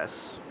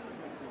success.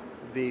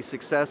 The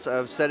success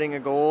of setting a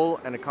goal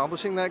and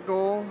accomplishing that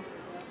goal,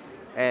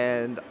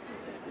 and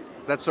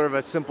that's sort of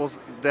a simple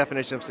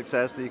definition of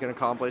success that you can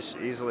accomplish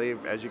easily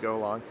as you go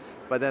along.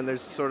 But then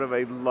there's sort of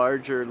a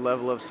larger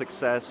level of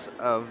success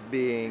of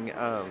being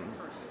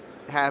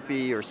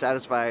happy or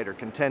satisfied or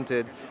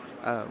contented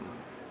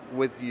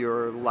with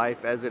your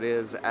life as it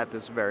is at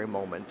this very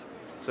moment.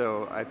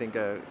 So I think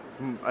a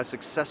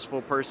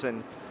successful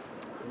person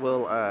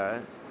will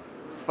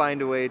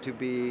find a way to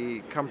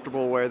be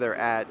comfortable where they're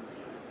at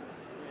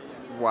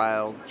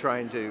while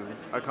trying to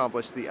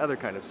accomplish the other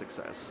kind of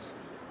success.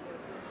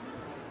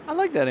 I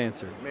like that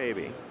answer.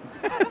 Maybe.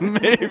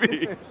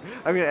 Maybe.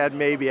 I'm going to add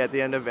maybe at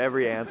the end of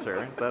every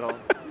answer. That'll.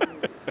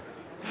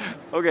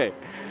 Okay.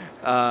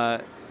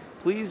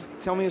 Please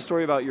tell me a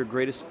story about your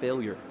greatest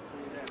failure.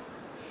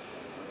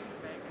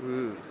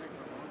 Ooh.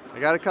 I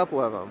got a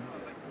couple of them.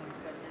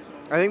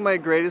 I think my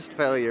greatest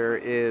failure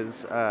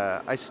is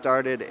I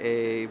started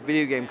a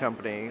video game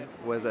company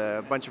with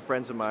a bunch of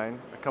friends of mine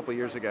a couple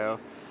years ago.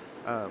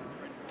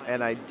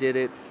 And I did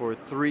it for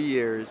 3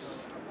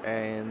 years,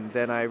 and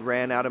then I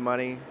ran out of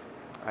money.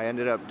 I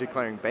ended up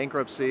declaring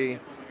bankruptcy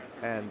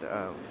and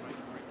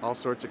all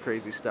sorts of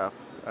crazy stuff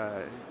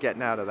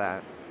getting out of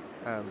that.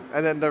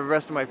 And then the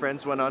rest of my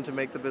friends went on to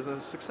make the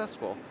business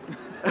successful.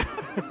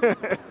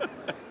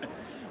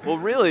 Well,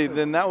 really,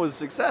 then that was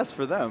success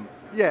for them.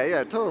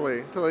 Yeah,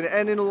 totally.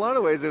 And in a lot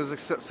of ways, it was a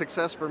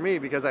success for me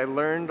because I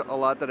learned a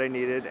lot that I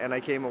needed, and I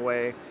came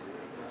away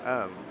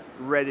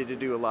ready to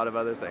do a lot of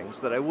other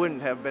things that I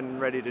wouldn't have been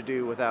ready to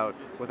do without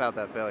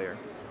that failure.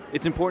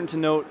 It's important to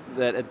note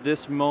that at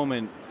this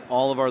moment,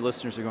 all of our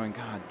listeners are going,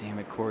 God damn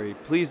it, Corey,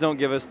 please don't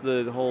give us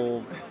the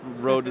whole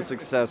road to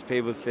success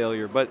paved with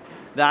failure. But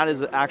that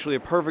is actually a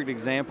perfect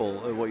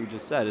example of what you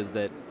just said, is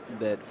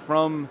that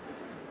from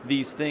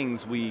these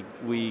things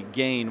we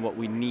gain what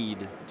we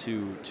need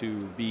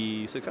to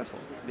be successful.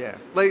 Yeah.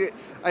 Like,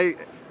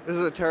 this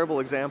is a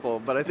terrible example,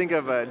 but I think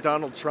of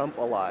Donald Trump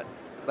a lot.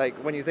 Like,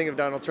 when you think of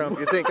Donald Trump,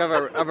 you think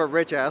of a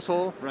rich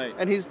asshole. Right.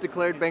 And he's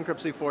declared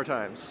bankruptcy 4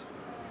 times.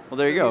 Well,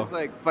 there you go. He's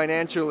like,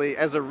 financially,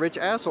 as a rich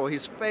asshole,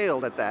 he's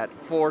failed at that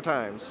 4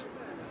 times.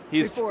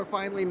 Before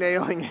finally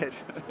nailing it.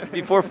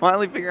 Before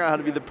finally figuring out how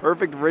to be the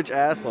perfect rich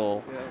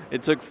asshole,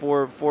 it took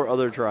four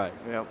other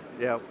tries.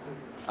 Yep.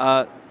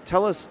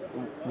 Tell us,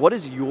 what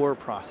is your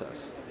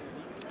process?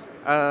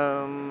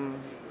 Do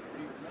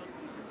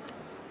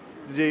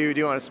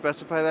you want to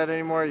specify that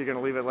anymore? Or are you going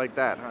to leave it like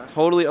that, huh?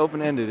 Totally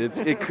open-ended.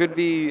 It could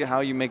be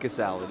how you make a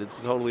salad.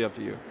 It's totally up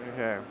to you.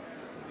 Okay.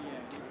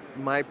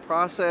 My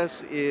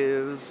process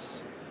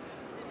is,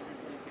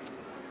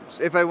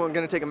 if I were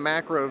going to take a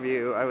macro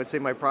view, I would say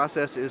my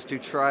process is to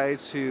try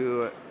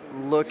to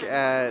look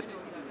at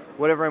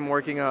whatever I'm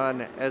working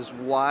on as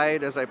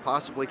wide as I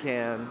possibly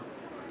can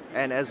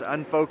and as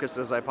unfocused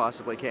as I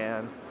possibly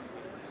can,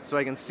 so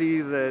I can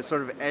see the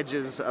sort of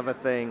edges of a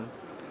thing,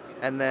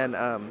 and then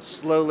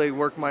slowly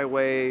work my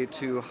way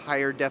to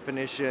higher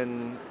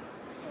definition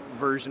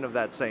version of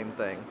that same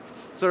thing.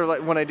 Sort of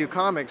like when I do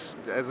comics,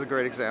 as a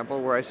great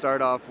example, where I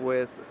start off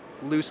with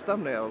loose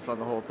thumbnails on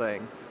the whole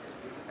thing,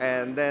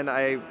 and then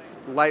I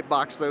light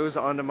box those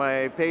onto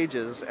my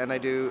pages, and I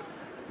do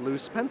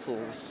loose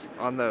pencils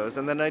on those,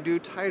 and then I do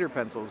tighter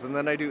pencils, and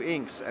then I do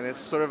inks, and it's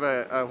sort of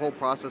a whole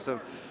process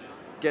of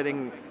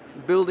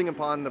building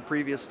upon the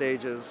previous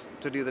stages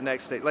to do the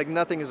next stage. Like,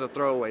 nothing is a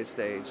throwaway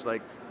stage.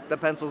 Like, the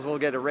pencils will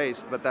get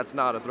erased, but that's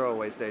not a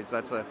throwaway stage.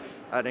 That's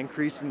an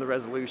increase in the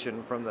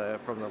resolution from the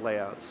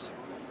layouts.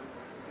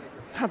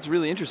 That's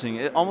really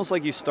interesting. Almost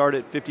like you start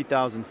at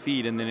 50,000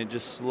 feet and then it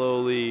just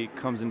slowly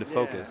comes into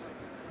focus.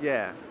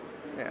 Yeah.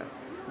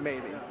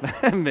 Maybe.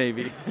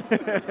 Maybe.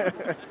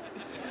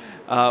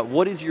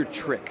 What is your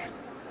trick?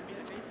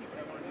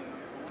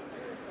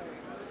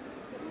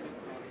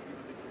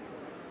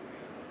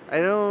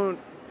 I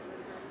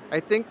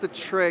think the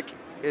trick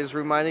is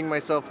reminding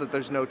myself that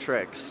there's no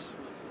tricks.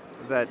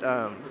 That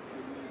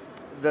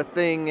the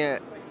thing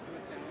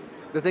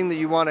that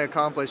you want to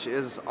accomplish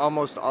is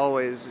almost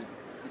always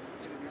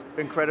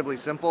incredibly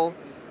simple.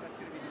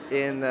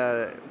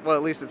 Well,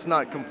 at least it's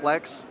not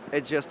complex.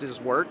 It just is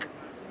work.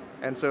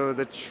 And so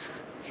the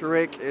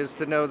trick is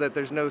to know that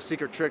there's no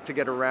secret trick to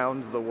get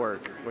around the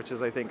work, which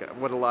is, I think,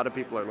 what a lot of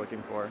people are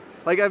looking for.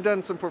 Like, I've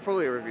done some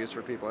portfolio reviews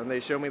for people, and they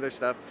show me their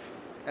stuff,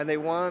 and they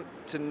want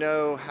to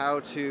know how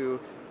to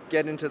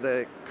get into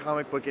the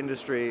comic book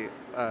industry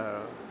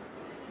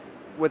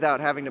without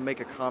having to make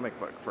a comic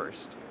book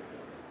first.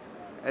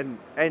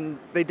 And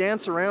they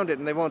dance around it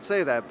and they won't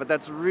say that, but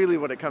that's really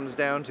what it comes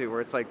down to,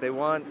 where it's like they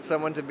want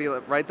someone to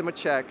write them a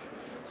check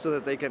so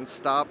that they can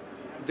stop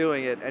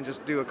doing it and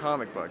just do a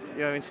comic book. You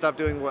know what I mean? Stop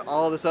doing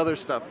all this other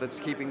stuff that's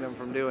keeping them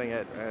from doing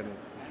it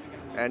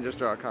and just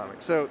draw a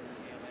comic. So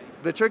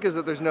the trick is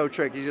that there's no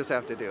trick, you just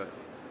have to do it.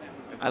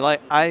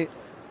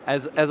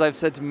 As I've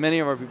said to many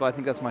of our people, I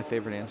think that's my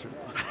favorite answer.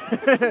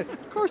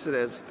 Of course it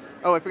is.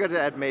 Oh, I forgot to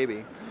add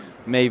maybe.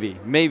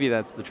 Maybe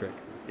that's the trick.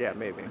 Yeah,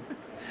 maybe.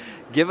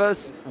 Give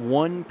us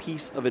one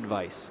piece of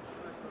advice.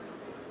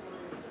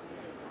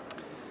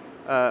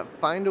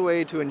 Find a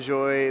way to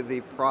enjoy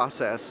the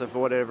process of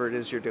whatever it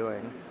is you're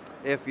doing.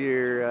 If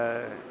you're,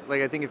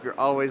 I think if you're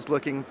always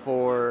looking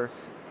for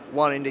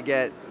wanting to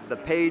get the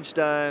page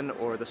done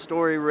or the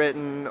story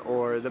written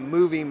or the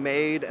movie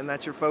made and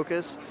that's your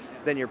focus,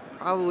 then you're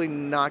probably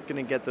not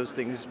going to get those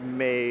things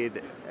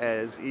made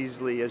as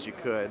easily as you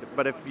could.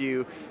 But if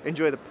you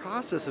enjoy the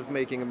process of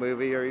making a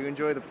movie, or you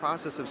enjoy the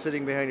process of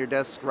sitting behind your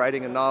desk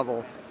writing a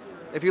novel,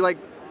 if you like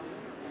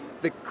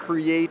the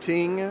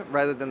creating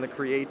rather than the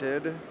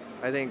created,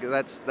 I think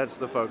that's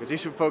the focus. You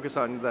should focus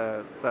on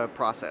the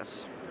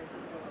process.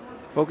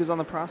 Focus on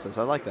the process.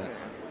 I like that.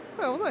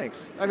 Oh, well,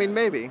 thanks. I mean,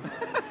 maybe.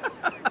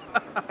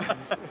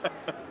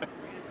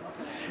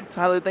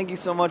 Tyler, thank you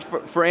so much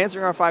for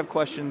answering our 5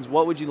 questions.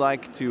 What would you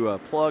like to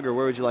plug, or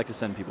where would you like to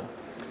send people?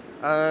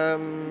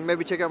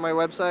 Maybe check out my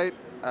website,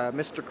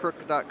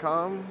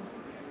 mrcrook.com,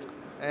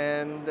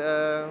 and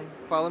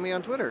follow me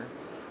on Twitter,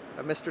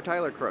 Mr.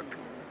 Tyler Crook,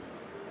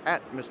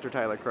 at Mr.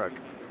 Tyler Crook.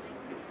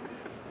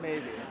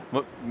 Maybe.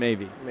 Well,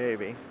 maybe.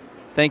 Maybe.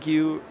 Thank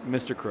you,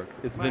 Mr. Crook.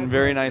 It's been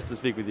very nice to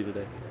speak with you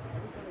today.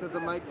 Does the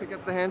mic pick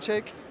up the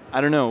handshake? I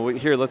don't know.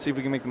 Here, let's see if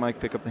we can make the mic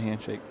pick up the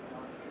handshake.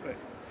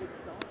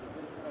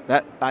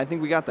 I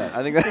think we got that.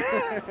 I think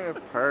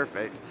that.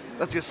 Perfect.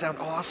 That's gonna sound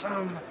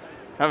awesome.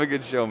 Have a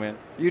good show, man.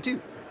 You too.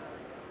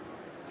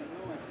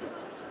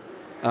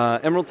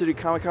 Emerald City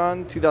Comic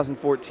Con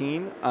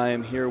 2014. I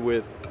am here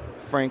with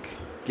Frank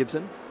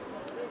Gibson.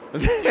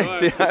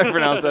 See how I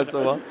pronounced that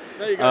so well?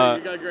 No, you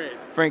got great.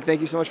 Frank, thank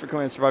you so much for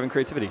coming on Surviving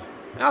Creativity.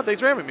 Oh, thanks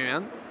for having me,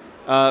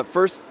 man.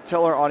 First,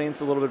 tell our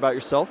audience a little bit about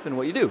yourself and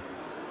what you do.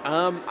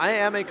 I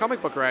am a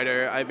comic book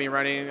writer. I've been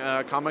writing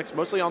comics,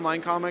 mostly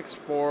online comics,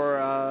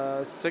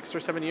 for 6 or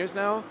 7 years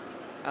now.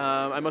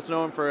 I'm most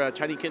known for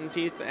Tiny Kitten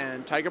Teeth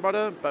and Tiger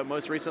Butter, but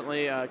most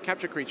recently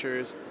Capture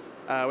Creatures,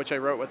 which I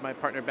wrote with my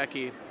partner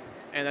Becky.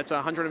 And that's a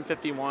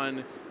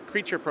 151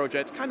 creature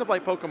project, kind of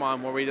like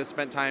Pokemon, where we just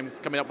spent time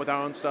coming up with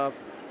our own stuff.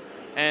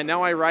 And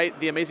now I write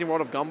The Amazing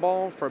World of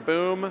Gumball for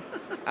Boom.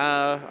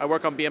 I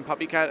work on BM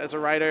Puppy Cat as a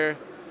writer.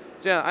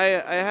 So yeah,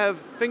 I have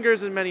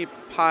fingers in many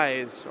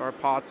pies or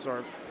pots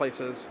or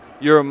places.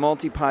 You're a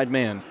multi-pied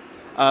man.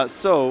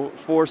 So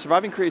for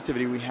Surviving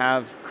Creativity, we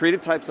have creative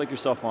types like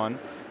yourself on,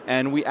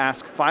 and we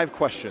ask 5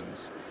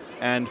 questions.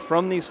 And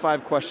from these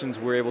 5 questions,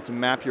 we're able to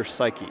map your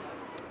psyche.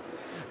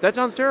 That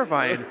sounds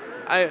terrifying.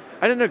 I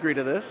didn't agree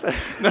to this.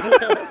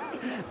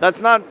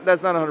 That's not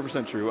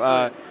 100%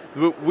 true.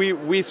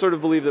 We sort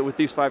of believe that with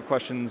these 5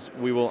 questions,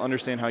 we will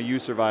understand how you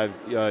survive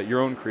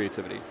your own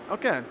creativity.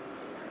 Okay.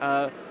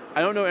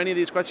 I don't know any of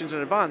these questions in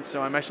advance,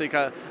 so I'm actually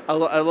kind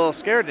of a little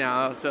scared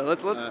now. So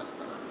let's.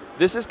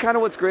 This is kind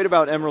of what's great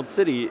about Emerald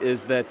City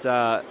is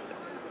that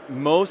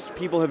most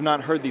people have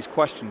not heard these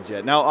questions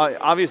yet. Now,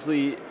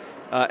 obviously,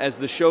 as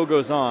the show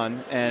goes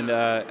on and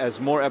as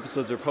more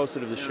episodes are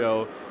posted of the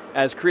show,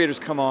 as creators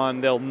come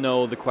on, they'll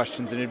know the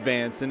questions in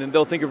advance and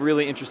they'll think of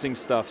really interesting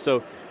stuff.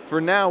 So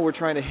for now, we're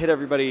trying to hit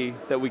everybody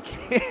that we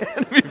can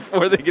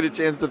before they get a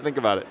chance to think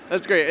about it.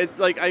 That's great. It's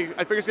like I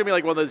figure it's gonna be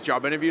like one of those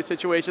job interview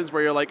situations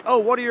where you're like, oh,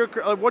 what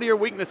are your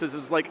weaknesses?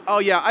 It's like, oh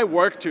yeah, I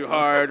work too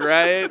hard,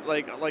 right?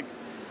 like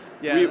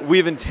yeah.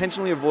 We've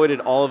intentionally avoided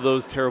all of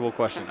those terrible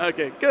questions.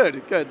 Okay,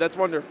 good. That's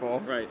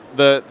wonderful. Right.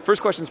 The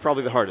first question is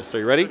probably the hardest. Are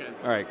you ready? Okay.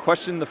 All right.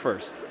 Question the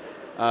first.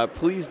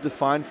 Please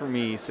define for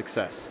me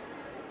success.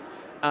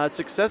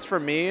 Success for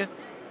me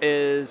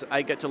is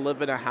I get to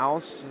live in a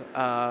house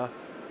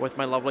with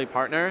my lovely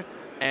partner,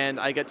 and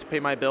I get to pay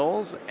my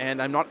bills,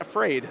 and I'm not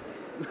afraid.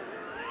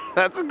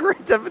 That's a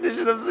great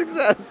definition of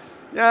success.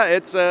 Yeah,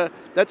 it's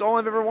that's all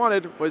I've ever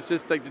wanted, was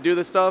just like to do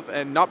this stuff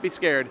and not be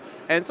scared.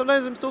 And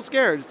sometimes I'm still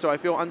scared, so I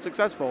feel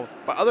unsuccessful.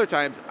 But other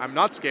times I'm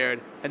not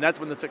scared, and that's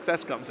when the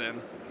success comes in.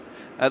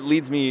 That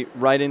leads me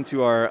right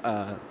into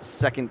our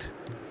second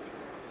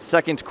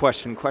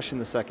question. Question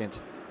the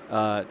second.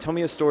 Tell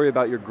me a story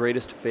about your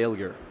greatest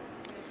failure.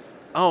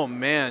 Oh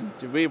man,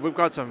 dude, we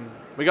got some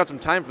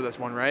time for this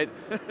one, right?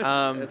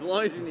 As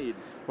long as you need.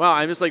 Wow,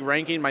 I'm just like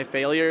ranking my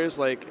failures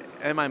like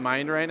in my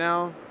mind right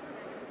now.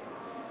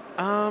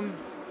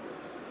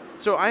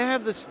 So I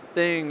have this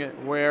thing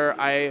where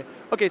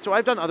so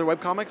I've done other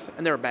webcomics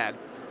and they were bad,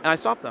 and I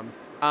stopped them.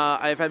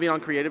 I've been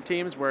on creative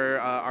teams where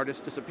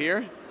artists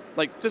disappear,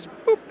 like just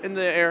boop in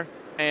the air,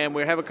 and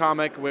we have a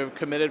comic, we've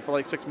committed for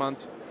like 6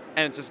 months,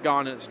 and it's just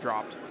gone and it's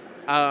dropped.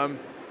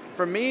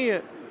 For me,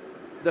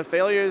 the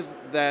failures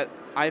that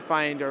I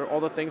find are all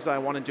the things that I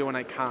want to do and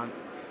I can't.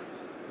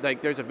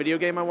 Like there's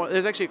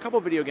actually a couple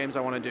of video games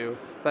I want to do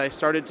that I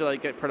started to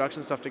like get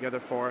production stuff together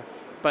for,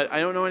 but I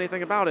don't know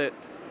anything about it,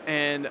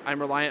 and I'm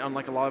reliant on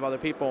like a lot of other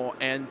people,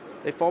 and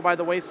they fall by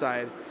the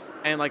wayside.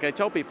 And like I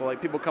tell people, like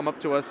people come up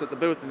to us at the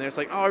booth and they're just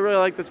like, oh, I really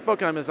like this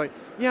book, and I'm just like,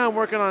 yeah, I'm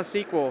working on a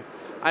sequel.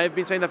 I've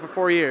been saying that for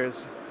 4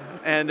 years.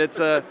 And it's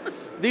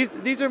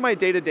these are my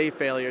day-to-day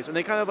failures, and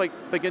they kind of like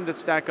begin to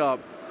stack up.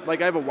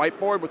 Like I have a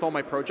whiteboard with all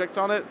my projects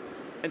on it,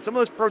 and some of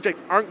those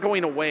projects aren't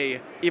going away,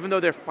 even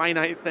though they're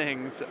finite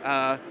things.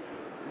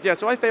 Yeah,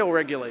 so I fail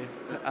regularly,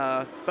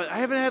 but I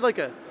haven't had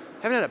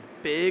a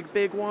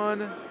big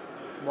one,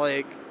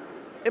 like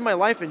in my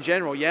life in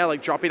general. Yeah,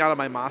 like dropping out of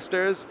my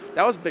masters,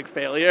 that was a big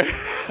failure.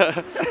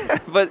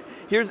 But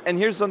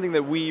here's something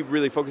that we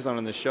really focus on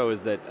in this show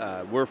is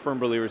that we're firm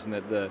believers in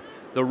that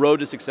the road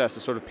to success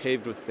is sort of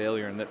paved with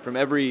failure, and that from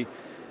every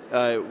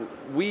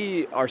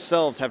we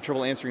ourselves have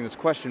trouble answering this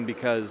question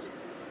because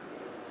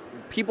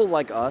people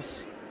like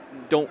us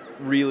don't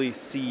really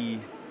see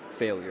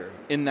failure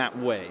in that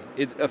way.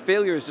 A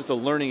failure is just a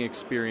learning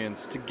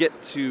experience to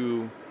get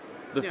to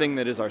the thing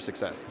that is our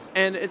success.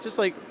 And it's just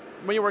like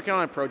when you're working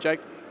on a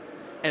project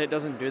and it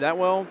doesn't do that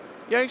well,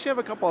 you actually have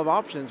a couple of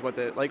options with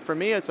it. Like for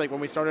me, it's like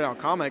when we started our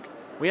comic,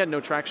 we had no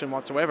traction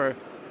whatsoever,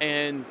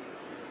 and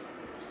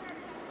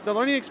the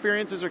learning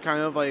experiences are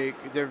kind of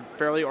like, they're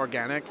fairly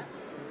organic.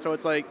 So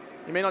it's like,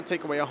 you may not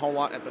take away a whole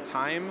lot at the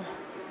time,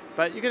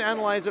 but you can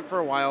analyze it for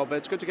a while, but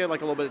it's good to get like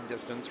a little bit of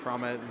distance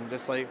from it and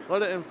just like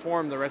let it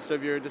inform the rest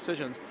of your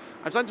decisions.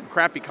 I've signed some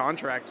crappy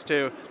contracts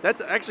too. That's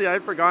actually,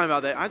 I'd forgotten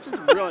about that. I signed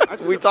some really,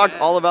 We talked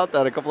all about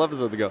that a couple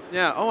episodes ago.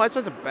 Yeah. Oh, I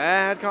signed some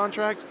bad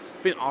contracts.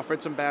 Been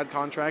offered some bad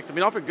contracts. I've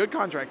been offered good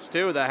contracts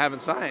too that I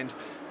haven't signed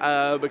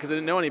because I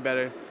didn't know any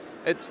better.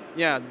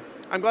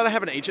 I'm glad I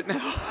have an agent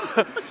now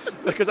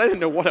because I didn't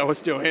know what I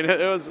was doing. It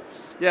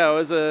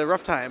was a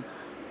rough time.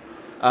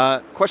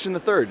 Question the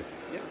third.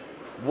 Yeah.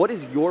 What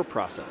is your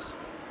process?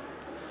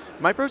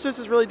 My process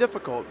is really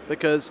difficult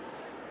because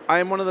I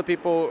am one of the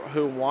people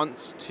who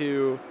wants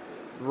to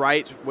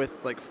write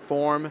with like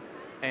form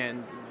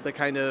and the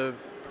kind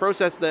of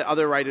process that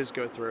other writers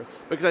go through.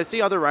 Because I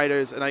see other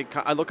writers and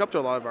I look up to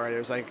a lot of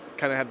writers. I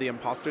kind of have the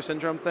imposter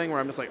syndrome thing where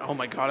I'm just like, oh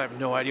my God, I have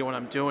no idea what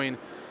I'm doing.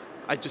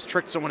 I just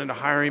tricked someone into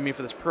hiring me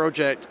for this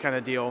project kind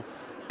of deal.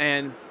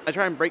 And I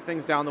try and break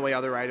things down the way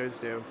other writers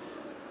do.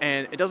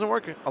 And it doesn't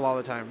work a lot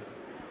of the time.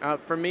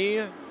 For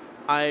me,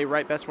 I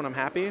write best when I'm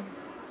happy. If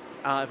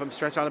I'm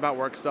stressed out about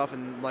work stuff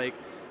and like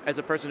as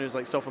a person who's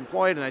like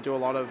self-employed and I do a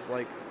lot of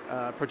like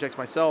projects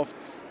myself,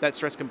 that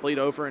stress can bleed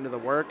over into the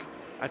work.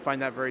 I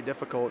find that very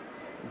difficult.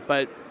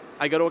 But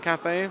I go to a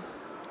cafe,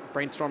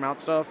 brainstorm out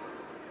stuff.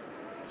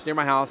 It's near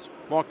my house.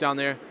 Walk down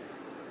there,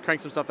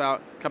 crank some stuff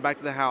out, come back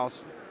to the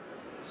house,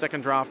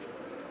 second draft,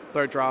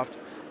 third draft,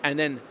 and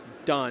then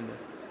done.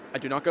 I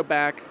do not go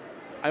back.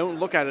 I don't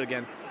look at it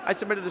again. I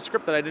submitted a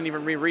script that I didn't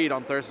even reread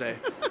on Thursday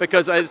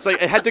because it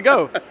had to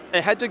go.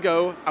 It had to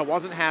go. I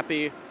wasn't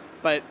happy,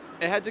 but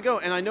it had to go.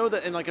 And I know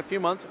that in like a few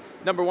months,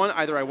 number one,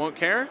 either I won't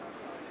care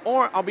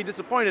or I'll be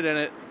disappointed in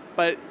it.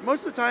 But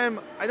most of the time,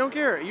 I don't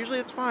care. Usually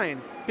it's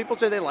fine. People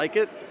say they like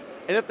it.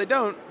 And if they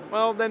don't,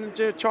 well, then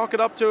chalk it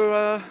up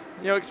to,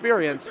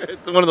 experience.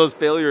 It's one of those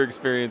failure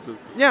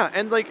experiences. Yeah,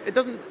 and like it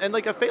doesn't, and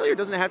like a failure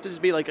doesn't have to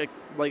just be like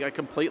a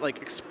complete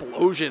like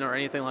explosion or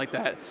anything like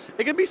that.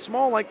 It can be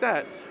small like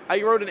that.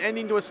 I wrote an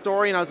ending to a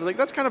story and I was like,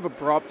 that's kind of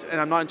abrupt, and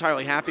I'm not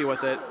entirely happy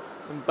with it.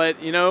 But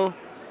it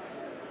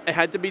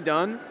had to be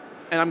done,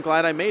 and I'm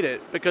glad I made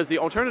it because the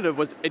alternative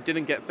was it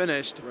didn't get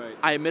finished. Right.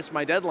 I missed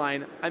my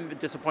deadline. I'm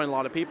disappointing a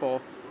lot of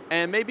people,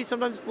 and maybe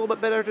sometimes it's a little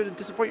bit better to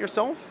disappoint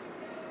yourself,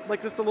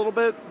 like just a little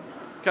bit,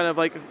 kind of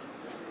like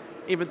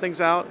even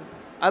things out.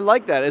 I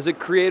like that. As a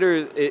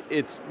creator,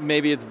 it's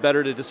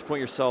better to disappoint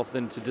yourself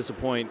than to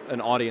disappoint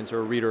an audience or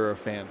a reader or a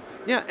fan.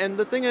 Yeah, and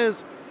the thing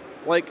is,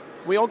 like,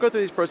 we all go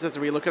through these processes,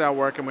 we look at our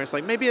work, and we're just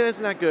like, maybe it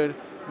isn't that good,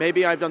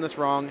 maybe I've done this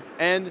wrong,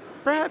 and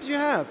perhaps you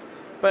have.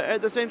 But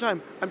at the same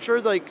time, I'm sure,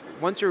 like,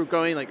 once you're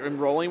going, like,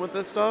 enrolling with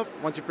this stuff,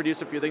 once you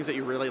produce a few things that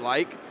you really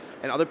like,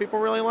 and other people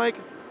really like,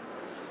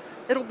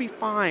 it'll be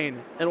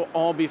fine. It'll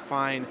all be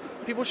fine.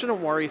 People shouldn't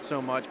worry so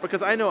much,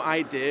 because I know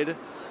I did,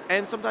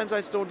 and sometimes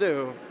I still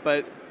do,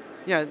 but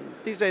yeah,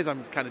 these days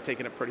I'm kind of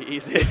taking it pretty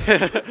easy.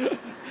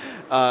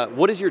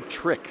 What is your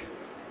trick?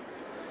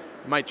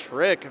 My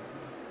trick?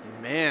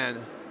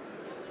 Man,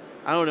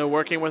 I don't know,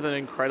 working with an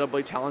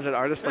incredibly talented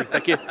artist like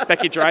Becky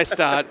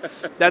Drystad.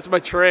 That's my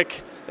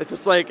trick. It's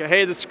just like,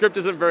 hey, the script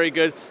isn't very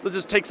good. Let's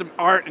just take some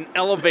art and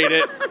elevate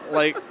it.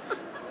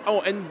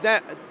 And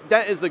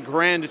that is the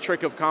grand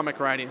trick of comic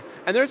writing.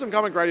 And there's some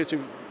comic writers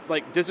who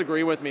like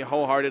disagree with me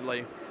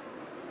wholeheartedly.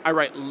 I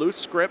write loose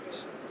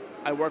scripts.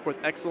 I work with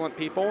excellent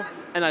people,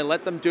 and I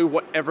let them do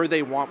whatever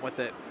they want with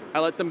it. I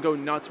let them go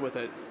nuts with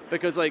it.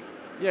 Because,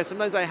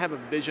 sometimes I have a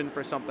vision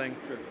for something.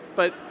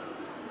 But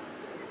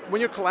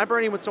when you're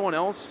collaborating with someone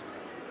else,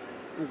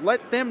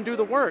 let them do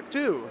the work,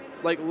 too.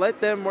 Like, let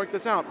them work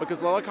this out.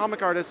 Because a lot of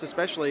comic artists,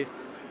 especially,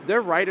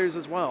 they're writers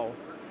as well.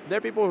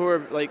 They're people who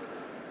are, like,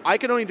 I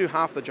can only do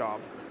half the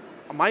job.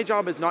 My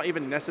job is not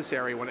even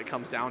necessary when it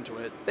comes down to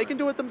it. They can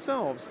do it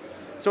themselves.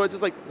 So it's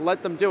just like,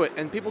 let them do it.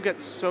 And people get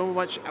so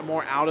much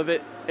more out of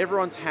it.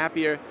 Everyone's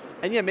happier.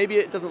 And yeah, maybe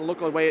it doesn't look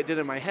the way it did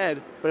in my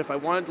head, but if I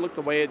wanted to look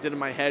the way it did in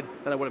my head,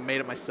 then I would have made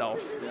it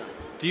myself. Yeah.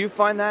 Do you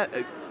find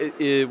that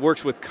it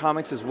works with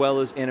comics as well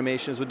as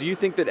animations? Do you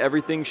think that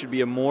everything should be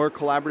a more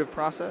collaborative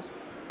process?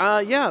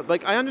 Yeah,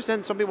 like I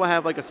understand some people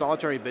have like a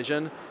solitary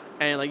vision,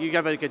 and like you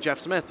have like a Jeff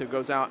Smith who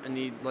goes out and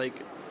he when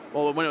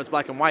it was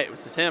black and white, it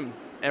was just him.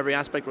 Every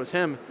aspect was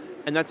him,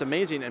 and that's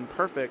amazing and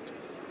perfect.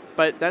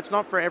 But that's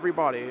not for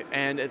everybody,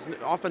 and it's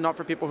often not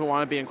for people who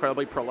want to be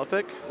incredibly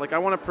prolific. Like, I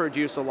want to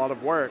produce a lot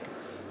of work.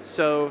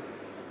 So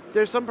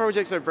there's some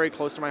projects that are very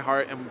close to my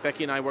heart, and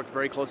Becky and I work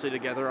very closely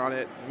together on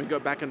it. We go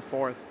back and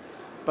forth.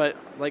 But,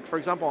 like, for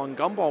example, on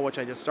Gumball, which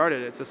I just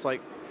started, it's just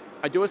like,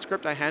 I do a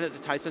script, I hand it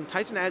to Tyson.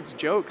 Tyson adds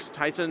jokes.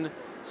 Tyson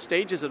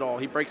stages it all.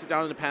 He breaks it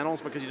down into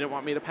panels because he didn't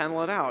want me to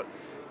panel it out.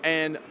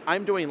 And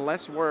I'm doing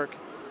less work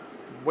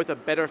with a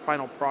better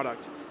final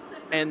product.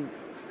 And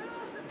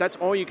that's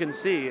all you can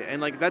see,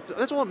 and like that's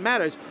all that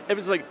matters. If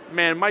it's like,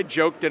 man, my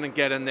joke didn't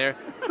get in there,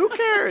 who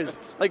cares?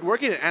 Like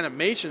working in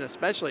animation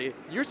especially,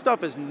 your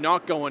stuff is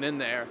not going in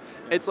there.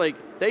 It's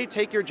like they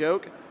take your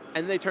joke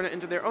and they turn it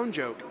into their own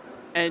joke,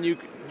 and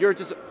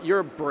you're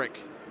a brick,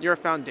 you're a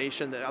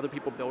foundation that other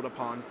people build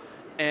upon.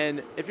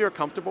 And if you're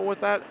comfortable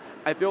with that,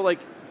 I feel like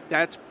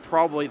that's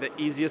probably the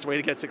easiest way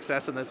to get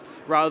success in this,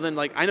 rather than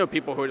like, I know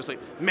people who are just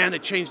like, man, they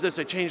changed this,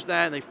 they changed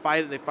that, and they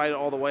fight it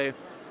all the way.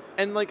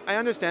 And like, I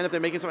understand if they're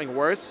making something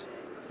worse,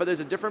 but there's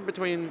a difference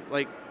between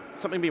like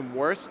something being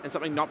worse and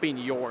something not being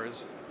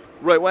yours.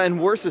 Right, well, and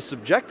worse is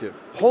subjective,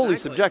 wholly Exactly.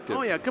 subjective.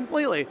 Oh yeah,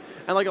 completely.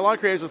 And like a lot of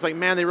creators, it's like,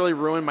 man, they really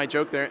ruined my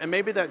joke there, and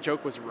maybe that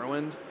joke was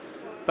ruined,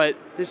 but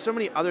there's so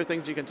many other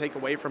things you can take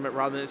away from it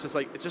rather than it's just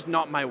like, it's just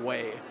not my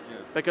way. Yeah.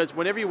 Because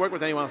whenever you work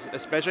with anyone else,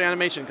 especially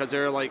animation, because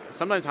there are like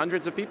sometimes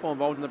hundreds of people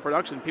involved in the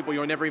production, people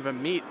you'll never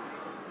even meet,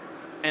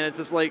 and it's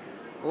just like,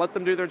 let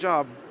them do their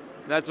job.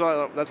 That's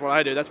what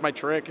I do. That's my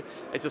trick.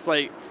 It's just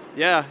like,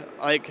 yeah,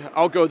 like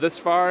I'll go this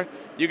far,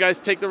 you guys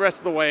take the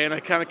rest of the way, and I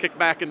kind of kick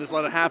back and just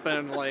let it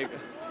happen. Like,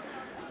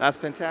 that's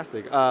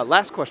fantastic.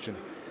 Last question.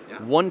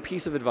 Yeah. One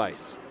piece of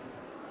advice.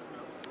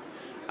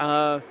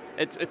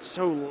 It's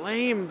so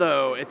lame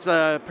though. It's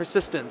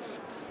persistence.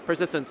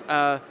 Persistence.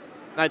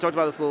 I talked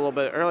about this a little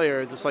bit earlier.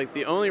 It's just like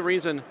the only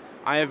reason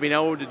I have been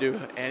able to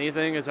do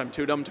anything is I'm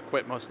too dumb to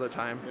quit most of the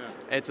time.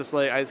 Yeah. It's just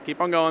like I just keep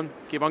on going.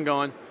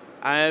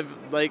 I've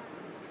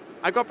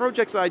got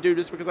projects that I do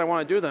just because I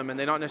want to do them, and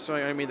they don't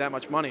necessarily earn me that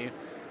much money.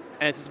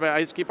 And it's just I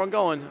just keep on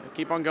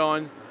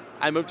going.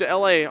 I moved to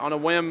LA on a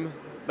whim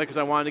because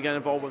I wanted to get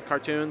involved with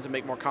cartoons and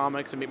make more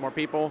comics and meet more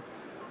people.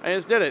 I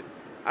just did it.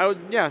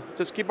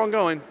 Just keep on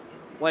going.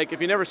 Like,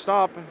 if you never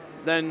stop,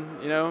 then,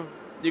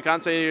 you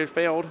can't say you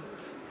failed.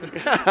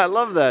 I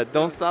love that.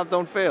 Don't stop,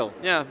 don't fail.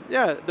 Yeah,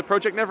 the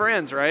project never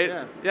ends,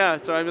 right? Yeah,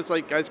 so I'm just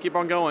like, guys, keep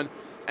on going.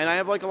 And I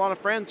have, like, a lot of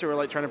friends who are,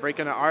 like, trying to break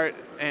into art,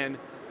 and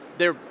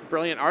they're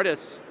brilliant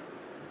artists,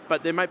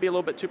 but they might be a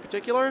little bit too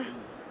particular,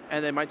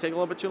 and they might take a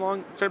little bit too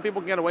long. Certain people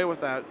can get away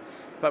with that,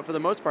 but for the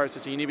most part, it's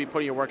just you need to be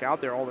putting your work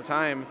out there all the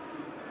time.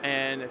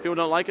 And if people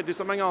don't like it, do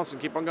something else and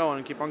keep on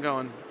going.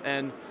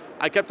 And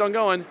I kept on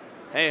going.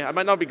 Hey, I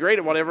might not be great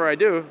at whatever I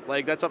do.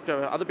 Like, that's up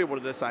to other people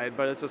to decide.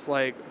 But it's just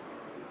like,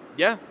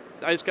 yeah,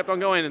 I just kept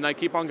on going, and I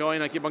keep on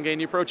going. I keep on getting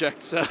new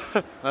projects.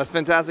 That's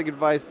fantastic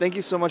advice. Thank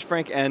you so much,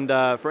 Frank. And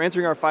for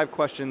answering our 5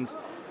 questions,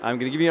 I'm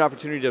going to give you an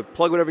opportunity to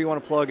plug whatever you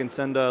want to plug and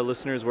send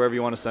listeners wherever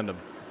you want to send them.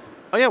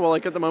 Oh, yeah. Well,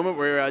 like at the moment,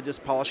 we're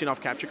just polishing off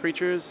Capture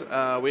Creatures.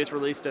 We just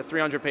released a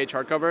 300-page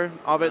hardcover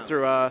of it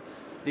through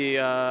the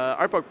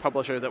art book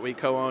publisher that we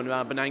co-own,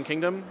 Benign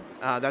Kingdom.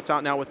 That's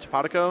out now with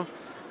Topatico.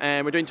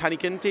 And we're doing Tiny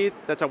Kitten Teeth.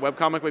 That's a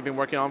webcomic we've been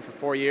working on for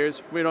 4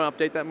 years. We don't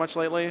update that much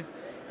lately.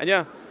 And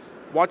yeah,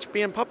 watch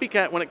Being Puppy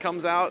Cat when it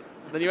comes out,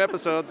 the new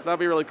episodes. That'll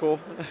be really cool.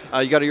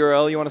 You got a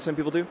URL you want to send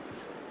people to?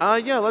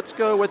 Yeah, let's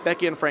go with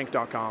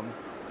BeckyandFrank.com.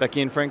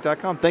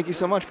 BeckyandFrank.com. Thank you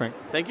so much, Frank.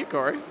 Thank you,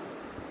 Corey.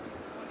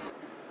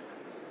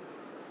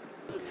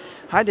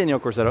 Hi, Danielle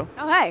Corsetto.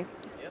 Oh, hi.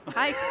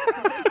 Hi.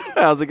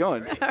 How's it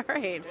going? All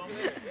right.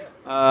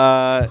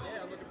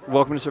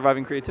 Welcome to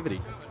Surviving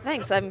Creativity.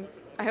 Thanks.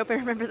 I hope I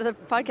remember the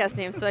podcast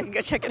name so I can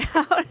go check it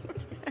out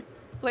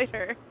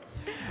later.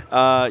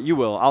 You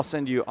will. I'll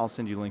send you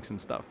links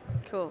and stuff.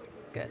 Cool.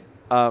 Good.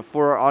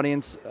 For our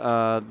audience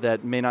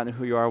that may not know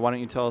who you are, why don't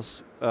you tell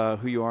us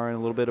who you are and a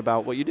little bit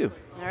about what you do?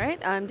 All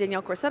right. I'm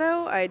Danielle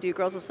Corsetto. I do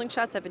Girls with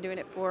Slingshots. I've been doing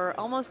it for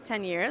almost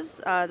 10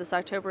 years. This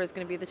October is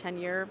going to be the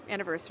 10-year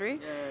anniversary.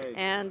 Yay.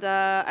 And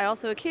I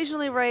also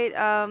occasionally write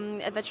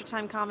Adventure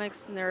Time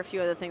comics, and there are a few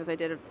other things I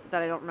did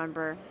that I don't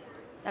remember.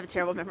 I have a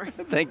terrible memory.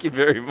 Thank you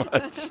very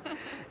much.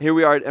 Here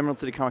we are at Emerald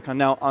City Comic Con.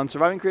 Now, on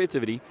Surviving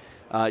Creativity,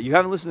 you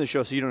haven't listened to the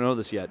show, so you don't know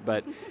this yet,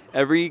 but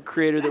every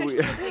creator that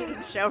we...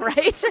 show,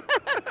 right?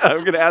 I'm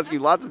going to ask you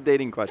lots of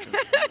dating questions.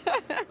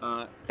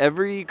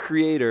 Every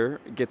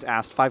creator gets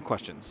asked 5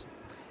 questions,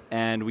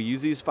 and we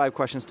use these 5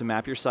 questions to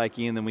map your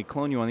psyche, and then we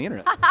clone you on the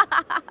internet.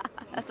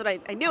 That's what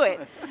I knew it.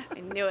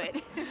 I knew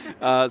it.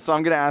 So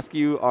I'm going to ask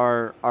you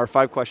our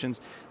 5 questions.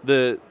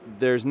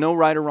 There's no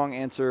right or wrong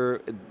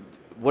answer.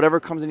 Whatever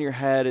comes into your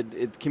head,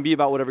 it can be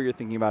about whatever you're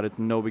thinking about. It's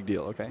no big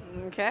deal, okay?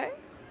 Okay.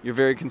 You're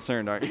very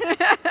concerned, aren't you?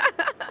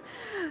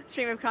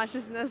 Stream of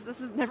consciousness.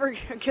 This is never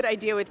a good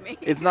idea with me.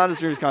 It's not as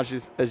stream of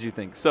consciousness as you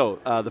think. So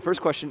the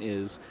first question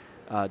is,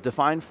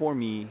 define for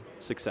me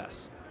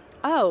success.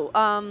 Oh,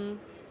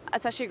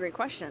 that's actually a great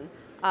question.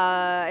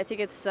 I think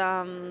it's,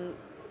 I'm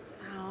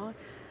a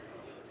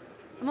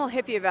little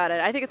hippie about it.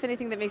 I think it's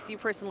anything that makes you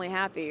personally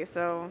happy.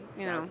 So,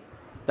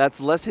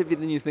 That's less hippie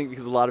than you think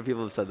because a lot of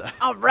people have said that.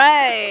 All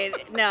right.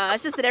 No,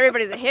 it's just that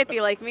everybody's a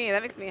hippie like me.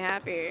 That makes me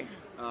happy.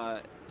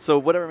 So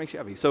whatever makes you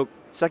happy. So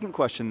second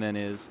question then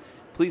is,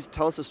 please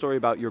tell us a story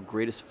about your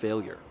greatest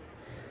failure.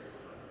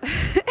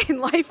 In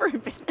life or in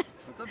business?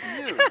 It's up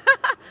to you.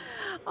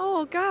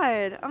 Oh,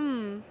 God.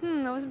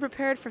 I wasn't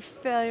prepared for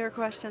failure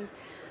questions.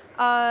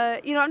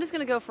 I'm just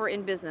going to go for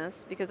in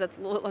business because that's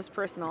a little less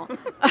personal.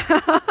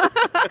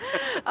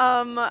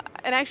 And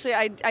actually,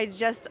 I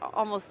just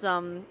almost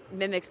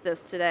mimicked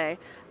this today.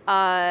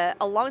 A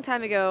long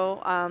time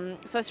ago,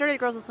 so I started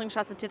Girls with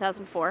Slingshots in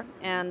 2004,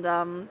 and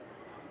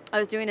I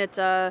was doing it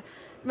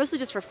mostly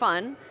just for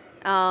fun.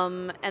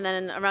 And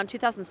then around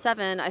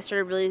 2007, I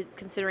started really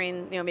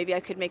considering, maybe I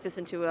could make this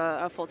into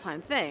a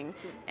full-time thing.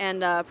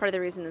 And part of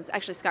the reason is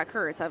actually Scott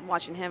Kurtz. I'm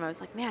watching him. I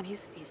was like, man,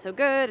 he's so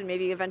good, and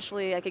maybe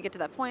eventually I could get to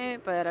that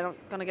point, but I don't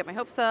want to get my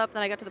hopes up.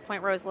 Then I got to the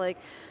point where I was like,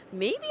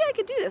 maybe I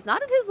could do this.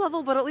 Not at his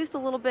level, but at least a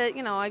little bit.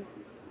 I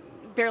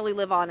barely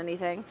live on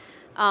anything.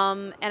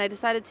 And I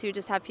decided to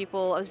just have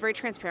people, I was very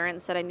transparent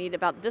and said I need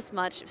about this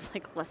much. It was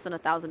like less than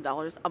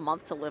 $1,000 a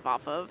month to live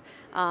off of.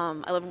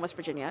 I live in West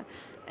Virginia,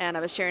 and I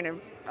was sharing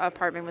an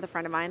apartment with a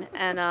friend of mine.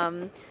 And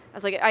I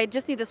was like, I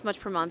just need this much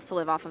per month to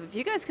live off of. If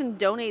you guys can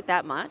donate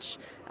that much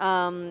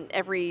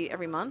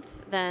every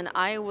month, then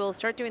I will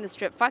start doing the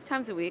strip 5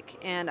 times a week,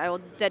 and I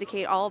will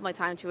dedicate all of my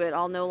time to it.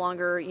 I'll no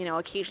longer,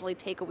 occasionally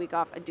take a week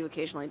off. I do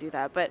occasionally do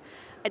that, but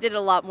I did it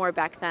a lot more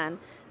back then.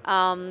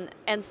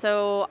 And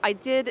so I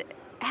did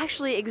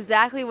actually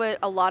exactly what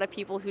a lot of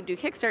people who do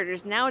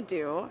Kickstarters now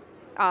do,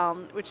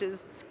 which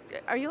is,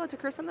 are you allowed to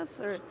curse on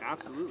this? Or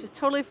Absolutely. just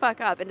totally fuck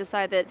up and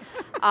decide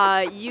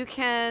that you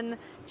can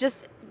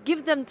just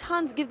give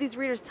these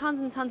readers tons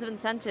and tons of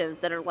incentives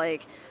that are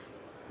like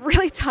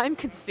really time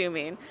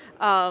consuming,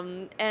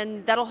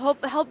 and that'll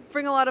help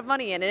bring a lot of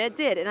money in. And it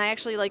did. And I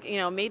actually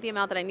made the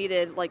amount that I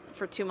needed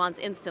for 2 months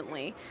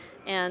instantly.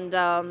 And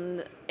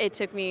it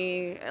took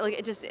me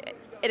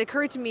it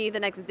occurred to me the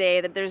next day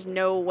that there's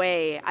no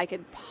way I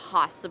could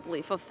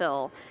possibly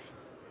fulfill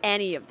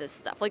any of this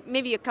stuff. Like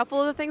maybe a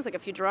couple of the things, like a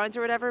few drawings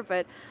or whatever,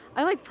 but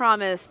I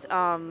promised,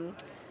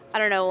 I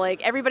don't know,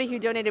 everybody who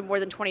donated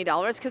more than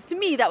 $20, because to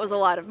me that was a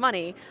lot of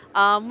money,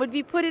 would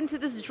be put into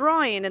this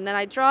drawing, and then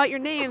I draw out your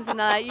names, and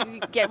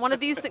you get one of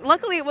these things.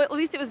 Luckily, at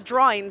least it was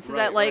drawings, so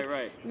that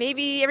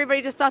maybe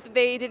everybody just thought that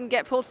they didn't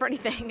get pulled for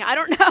anything. I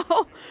don't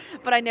know,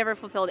 but I never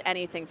fulfilled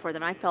anything for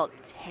them. I felt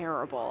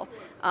terrible,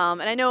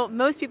 and I know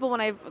most people,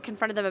 when I've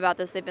confronted them about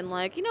this, they've been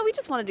like, we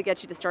just wanted to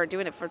get you to start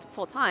doing it for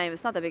full time.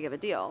 It's not that big of a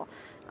deal,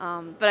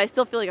 but I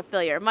still feel like a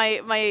failure.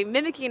 My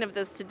mimicking of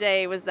this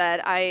today was that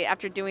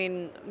after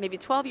doing maybe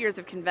 12 years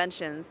of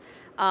conventions,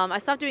 I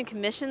stopped doing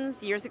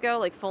commissions years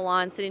ago, full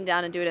on sitting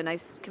down and doing a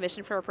nice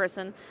commission for a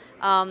person,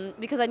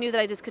 because I knew that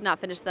I just could not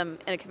finish them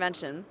in a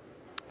convention.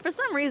 For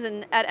some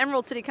reason, at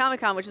Emerald City Comic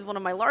Con, which is one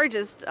of my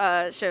largest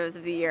shows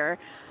of the year,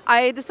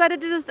 I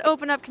decided to just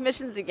open up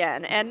commissions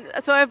again. And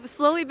so I've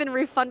slowly been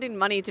refunding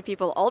money to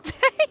people all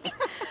day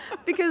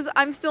because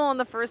I'm still on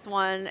the first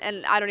one,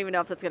 and I don't even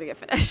know if that's going to get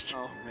finished.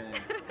 Oh,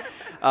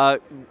 man.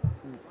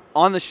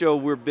 On the show,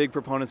 we're big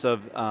proponents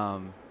of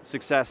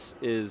success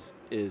is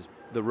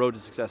the road to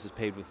success is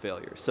paved with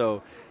failure.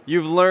 So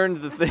you've learned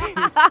the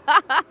things.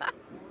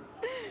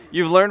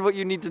 You've learned what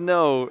you need to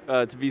know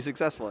to be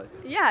successful.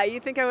 Yeah,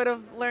 you think I would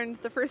have learned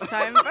the first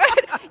time.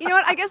 But you know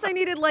what? I guess I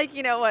needed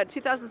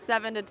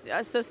 2007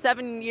 so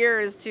 7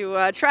 years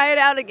to try it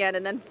out again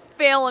and then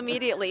fail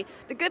immediately.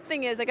 The good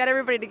thing is I got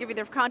everybody to give me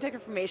their contact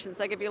information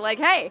so I could be like,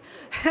 hey,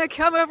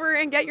 come over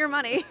and get your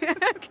money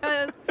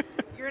because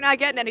you're not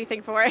getting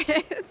anything for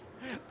it.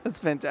 That's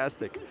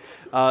fantastic.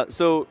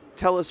 So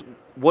tell us,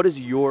 what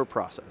is your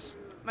process?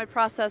 My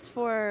process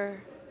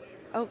for,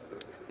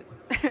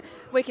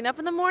 waking up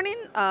in the morning,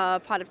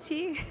 pot of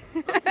tea.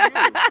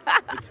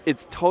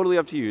 It's totally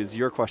up to you. It's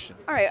your question.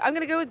 All right, I'm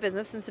going to go with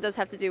business since it does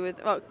have to do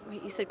with,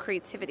 you said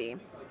creativity.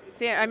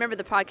 See, I remember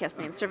the podcast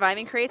name,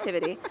 Surviving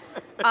Creativity.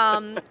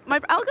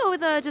 I'll go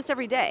with just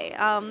every day.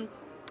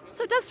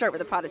 So it does start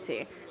with a pot of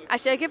tea.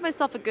 Actually, I give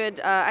myself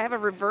I have a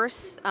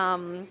reverse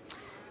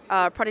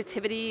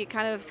productivity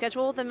kind of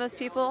schedule than most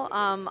people.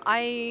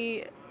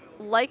 I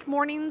like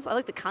mornings. I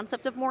like the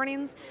concept of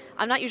mornings.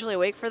 I'm not usually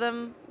awake for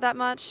them that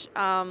much.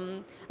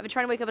 I've been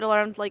trying to wake up at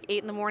around 8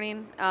 in the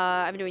morning.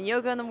 I've been doing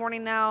yoga in the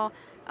morning now.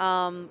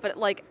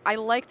 But I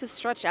like to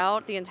stretch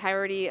out the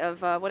entirety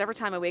of whatever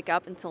time I wake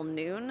up until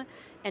noon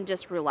and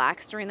just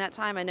relax during that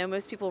time. I know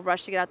most people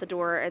rush to get out the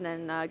door and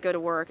then go to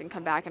work and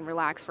come back and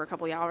relax for a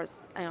couple of hours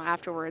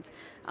afterwards.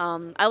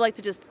 I like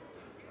to just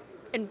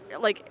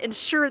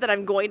ensure that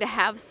I'm going to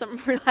have some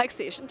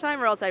relaxation time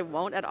or else I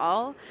won't at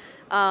all.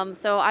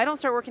 So I don't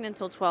start working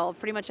until 12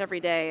 pretty much every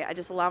day. I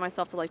just allow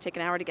myself to take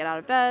an hour to get out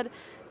of bed,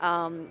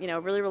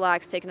 really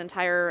relax, take an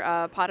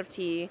entire pot of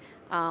tea,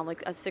 a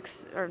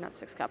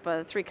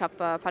 3-cup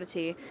pot of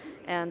tea,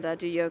 and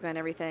do yoga and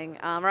everything.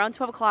 Around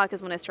 12 o'clock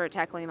is when I start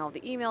tackling all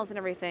the emails and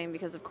everything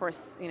because, of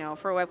course,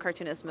 for a web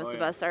cartoonist, most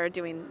of us are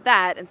doing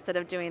that instead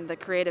of doing the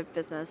creative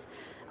business.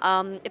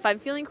 If I'm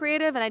feeling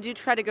creative, and I do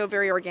try to go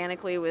very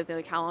organically with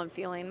how I'm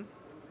feeling,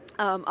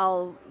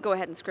 I'll go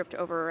ahead and script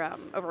over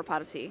a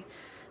pot of tea.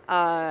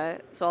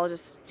 So I'll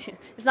just,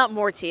 it's not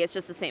more tea, it's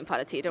just the same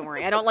pot of tea, don't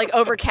worry. I don't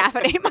over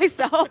caffeinate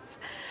myself.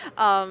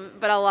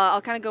 But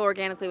I'll kind of go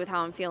organically with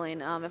how I'm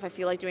feeling. If I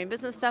feel like doing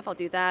business stuff, I'll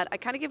do that. I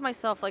kind of give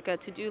myself a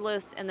to-do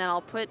list, and then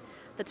I'll put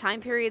the time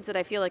periods that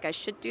I feel like I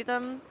should do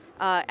them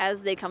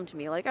as they come to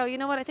me. You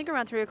know what, I think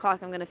around 3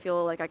 o'clock I'm going to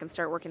feel like I can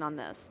start working on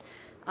this.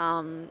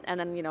 And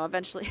then,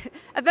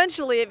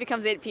 eventually it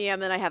becomes 8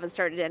 p.m. and I haven't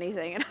started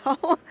anything, and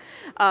I'll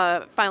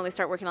finally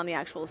start working on the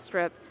actual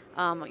strip.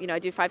 I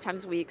do 5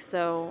 times a week,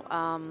 so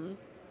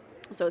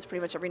it's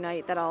pretty much every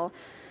night that I'll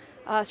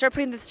Start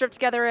putting the strip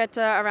together at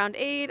around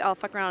 8. I'll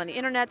fuck around on the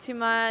internet too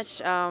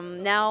much.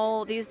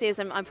 Now, these days,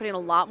 I'm putting a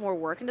lot more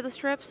work into the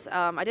strips.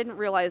 I didn't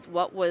realize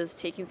what was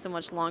taking so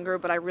much longer,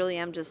 but I really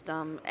am just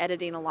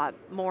editing a lot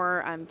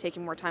more. I'm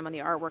taking more time on the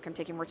artwork. I'm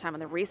taking more time on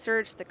the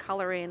research, the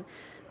coloring.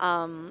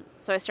 So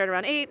I start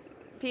around 8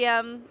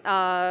 p.m.,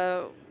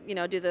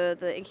 do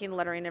the inking, the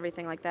lettering,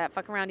 everything like that.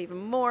 Fuck around even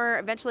more.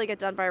 Eventually get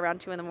done by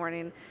around 2 in the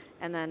morning,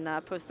 and then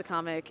post the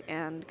comic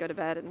and go to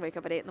bed and wake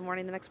up at 8 in the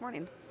morning the next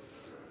morning.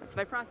 That's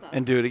my process.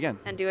 And do it again.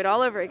 And do it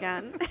all over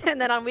again.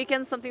 And then on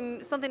weekends,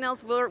 something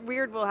else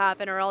weird will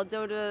happen, or I'll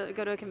go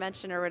to a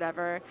convention or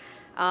whatever.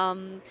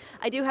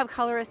 I do have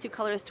colorist do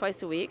colors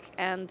twice a week,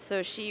 and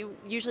so she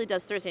usually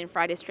does Thursday and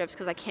Friday strips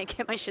because I can't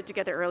get my shit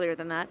together earlier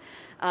than that.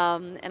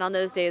 And on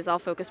those days, I'll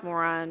focus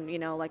more on,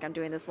 like I'm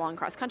doing this long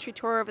cross-country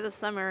tour over the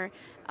summer,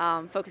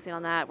 focusing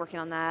on that, working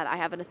on that. I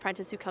have an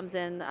apprentice who comes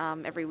in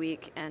every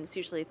week, and it's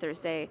usually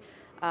Thursday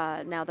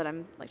now that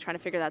I'm like trying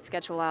to figure that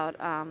schedule out.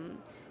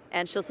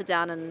 And she'll sit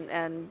down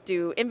and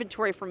do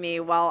inventory for me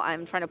while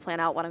I'm trying to plan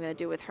out what I'm going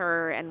to do with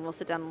her. And we'll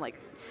sit down and like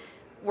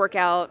work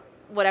out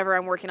whatever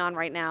I'm working on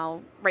right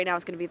now. Right now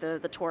it's going to be the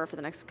tour for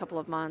the next couple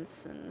of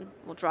months. And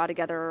we'll draw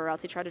together, or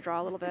else try to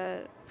draw a little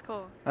bit. It's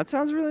cool. That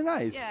sounds really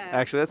nice. Yeah.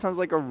 Actually, that sounds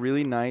like a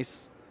really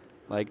nice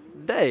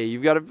day.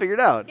 You've got it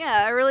figured out.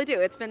 Yeah, I really do.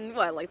 It's been,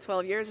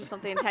 12 years or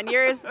something, 10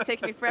 years. It's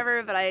taken me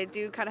forever, but I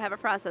do kind of have a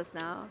process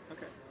now.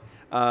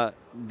 Okay.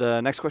 The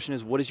next question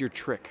is, what is your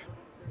trick?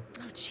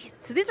 Oh, jeez.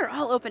 So these are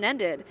all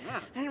open-ended. Yeah.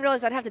 I didn't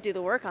realize I'd have to do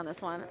the work on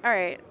this one. All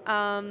right.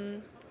 What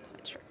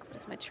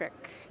is my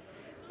trick?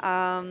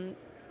 I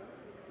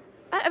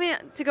mean,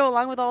 to go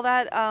along with all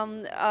that,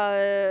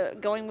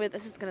 going with,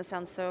 this is going to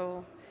sound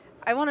so...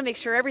 I want to make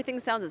sure everything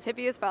sounds as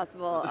hippie as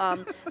possible.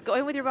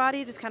 Going with your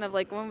body, just kind of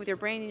like going with your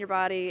brain and your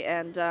body,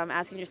 and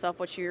asking yourself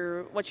what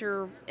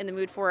you're in the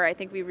mood for. I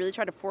think we really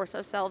try to force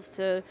ourselves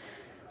to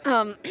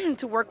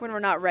work when we're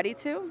not ready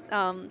to.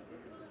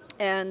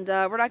 And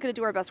we're not going to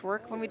do our best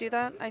work when we do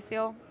that, I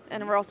feel.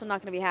 And we're also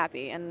not going to be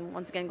happy. And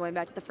once again, going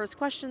back to the first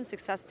question,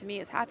 success to me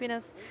is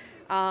happiness.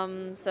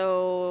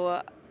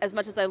 So as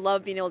much as I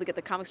love being able to get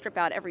the comic strip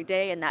out every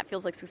day, and that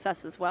feels like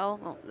success as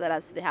well, that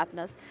adds to the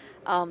happiness,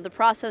 the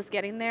process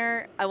getting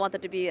there, I want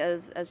that to be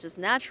as just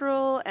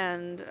natural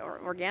and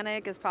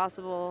organic as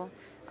possible,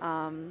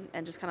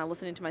 and just kind of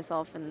listening to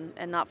myself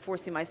and not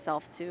forcing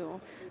myself to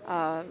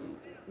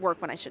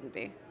work when I shouldn't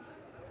be.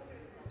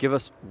 Give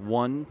us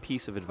one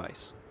piece of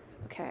advice.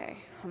 Okay.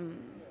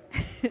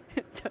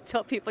 Don't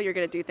tell people you're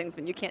going to do things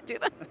when you can't do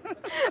them.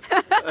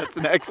 That's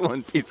an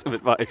excellent piece of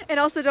advice. And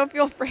also don't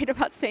feel afraid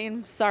about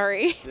saying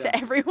sorry to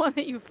everyone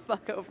that you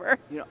fuck over.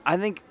 I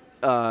think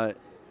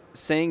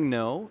saying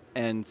no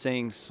and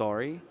saying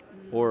sorry,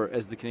 or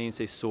as the Canadians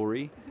say,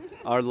 sorry,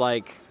 are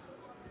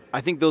I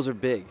think those are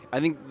big.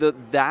 I think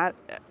that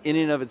in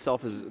and of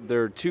itself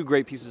there are two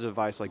great pieces of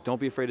advice. Like,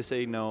 don't be afraid to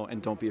say no,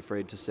 and don't be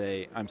afraid to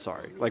say I'm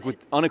sorry.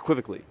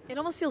 Unequivocally. It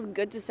almost feels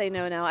good to say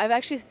no now. I've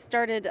actually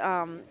started,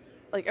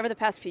 over the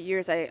past few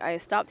years, I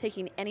stopped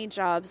taking any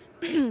jobs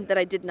that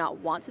I did not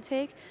want to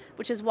take,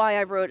 which is why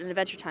I wrote an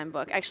Adventure Time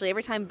book. Actually,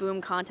 every time Boom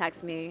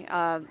contacts me,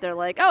 they're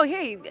like, oh,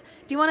 hey, do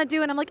you want to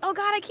do? And I'm like, oh,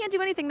 God, I can't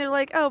do anything. They're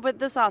like, oh, but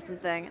this awesome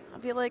thing. I'll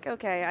be like,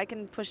 okay, I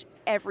can push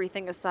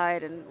everything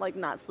aside and,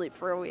 not sleep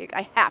for a week.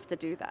 I have to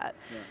do that.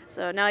 Yeah.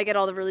 So now I get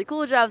all the really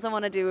cool jobs I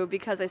want to do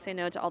because I say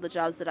no to all the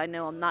jobs that I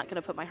know I'm not going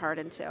to put my heart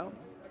into.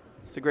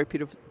 It's a great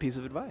piece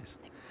of advice.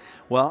 Thanks.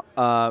 Well,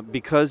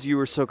 because you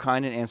were so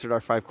kind and answered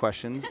our 5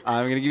 questions,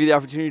 I'm going to give you the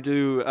opportunity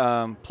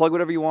to plug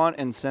whatever you want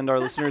and send our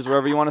listeners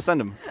wherever you want to send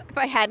them. If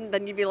I hadn't,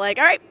 then you'd be like,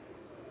 all right,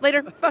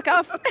 later, fuck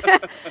off.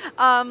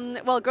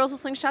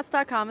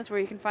 girlswithslingshots.com is where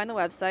you can find the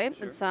website.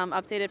 Sure. It's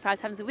updated 5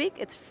 times a week.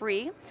 It's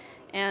free,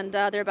 and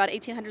there are about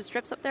 1,800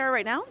 strips up there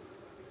right now.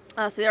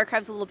 So the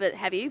archive's a little bit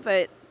heavy,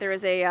 but there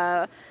is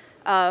a...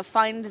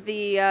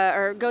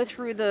 or go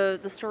through the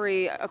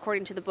story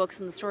according to the books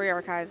in the story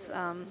archives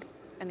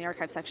in the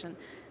archive section.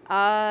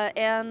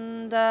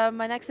 And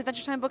my next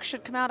Adventure Time book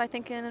should come out, I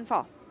think, in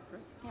fall.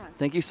 Yeah.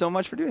 Thank you so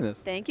much for doing this.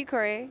 Thank you,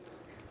 Corey.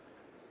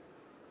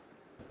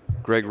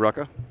 Greg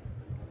Rucka.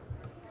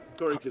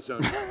 Corey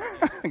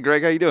Casoni.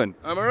 Greg, how you doing?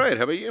 I'm all right.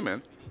 How about you,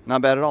 man?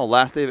 Not bad at all.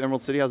 Last day of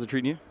Emerald City, how's it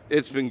treating you?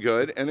 It's been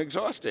good and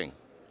exhausting.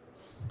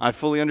 I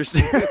fully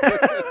understand.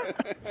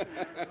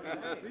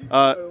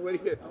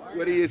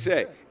 What do you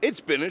say? It's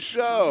been a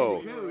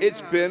show.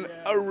 It's been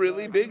a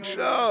really big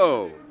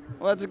show.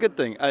 Well, that's a good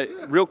thing.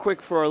 Real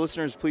quick for our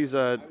listeners, please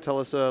tell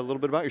us a little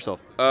bit about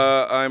yourself.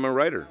 I'm a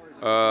writer.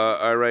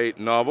 I write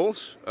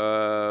novels,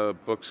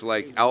 books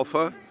like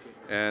Alpha,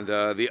 and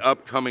the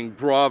upcoming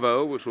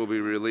Bravo, which will be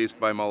released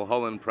by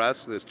Mulholland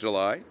Press this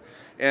July.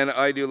 And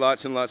I do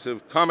lots and lots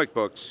of comic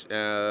books.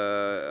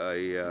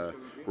 I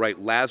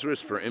write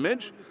Lazarus for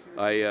Image.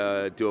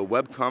 I do a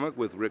webcomic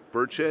with Rick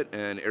Burchett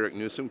and Eric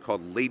Newsom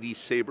called Lady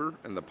Saber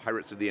and the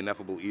Pirates of the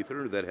Ineffable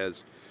Ether that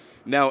has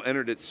now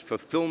entered its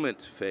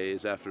fulfillment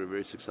phase after a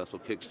very successful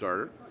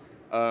Kickstarter.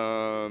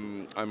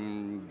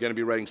 I'm going to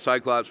be writing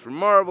Cyclops for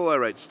Marvel. I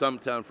write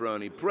Stumptown for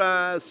Oni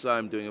Press.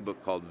 I'm doing a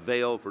book called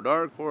Veil for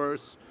Dark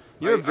Horse.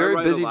 You're a very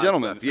write busy lot of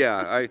gentleman. stuff.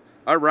 Yeah,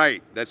 I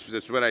write.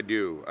 That's what I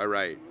do. I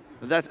write.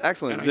 That's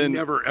excellent. And I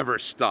never ever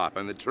stop.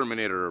 I'm the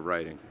Terminator of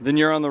writing. Then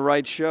you're on the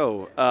right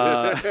show.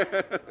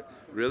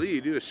 Really?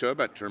 You do a show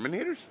about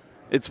Terminators?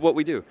 It's what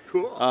we do.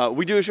 Cool.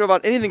 We do a show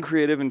about anything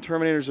creative, and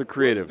Terminators are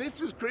creative. Well,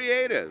 this is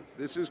creative.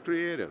 This is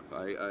creative.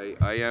 I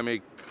am a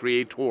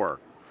creator.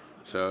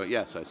 So,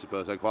 yes, I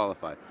suppose I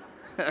qualify.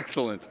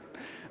 Excellent.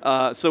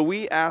 So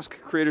we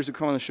ask creators who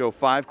come on the show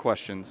 5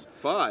 questions.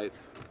 5?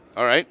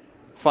 All right.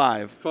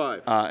 5.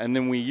 5. And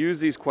then we use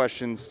these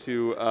questions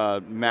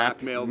to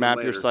map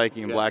your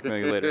psyche and blackmail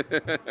you later.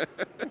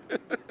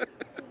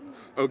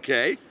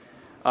 Okay.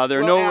 There are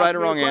Well, no ask right or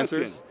me a wrong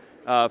question. answers.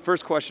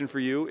 First question for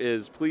you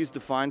is, please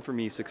define for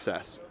me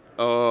success.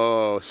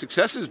 Oh,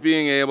 success is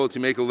being able to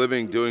make a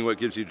living doing what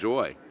gives you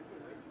joy.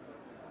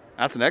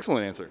 That's an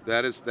excellent answer.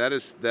 That is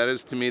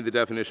to me the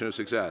definition of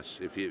success.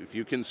 If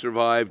you can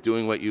survive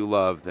doing what you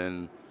love,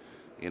 then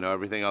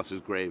everything else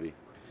is gravy.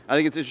 I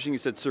think it's interesting you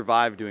said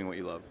survive doing what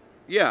you love.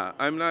 Yeah,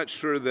 I'm not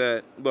sure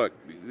that. Look,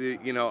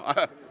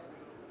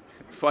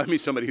 find me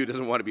somebody who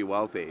doesn't want to be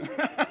wealthy.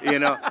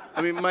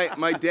 I mean,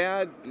 my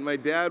dad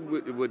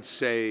would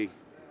say,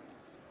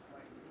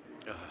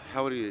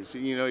 how would he say?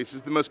 He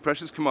says the most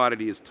precious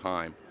commodity is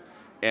time,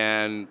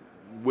 and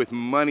with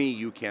money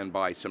you can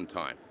buy some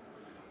time.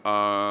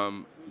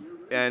 And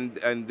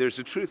there's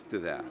a truth to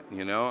that,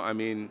 I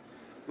mean,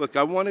 look,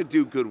 I want to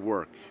do good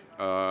work,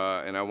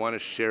 and I want to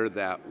share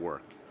that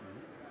work.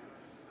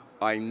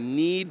 I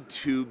need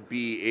to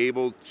be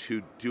able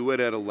to do it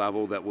at a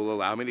level that will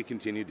allow me to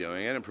continue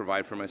doing it and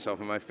provide for myself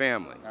and my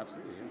family.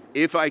 Absolutely.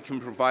 If I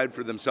can provide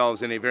for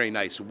themselves in a very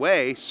nice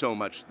way, so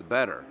much the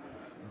better.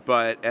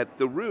 But at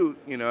the root,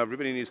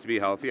 everybody needs to be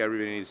healthy,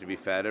 everybody needs to be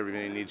fed,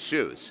 everybody needs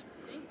shoes.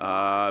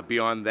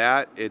 Beyond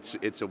that,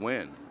 it's a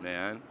win,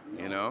 man.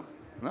 No,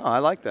 I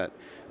like that.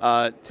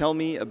 Tell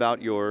me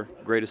about your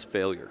greatest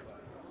failure.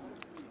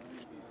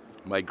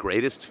 My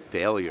greatest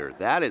failure.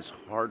 That is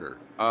harder.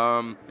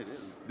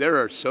 There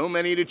are so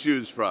many to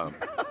choose from.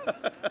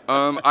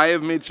 I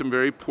have made some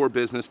very poor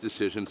business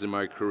decisions in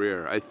my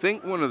career. I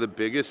think one of the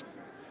biggest.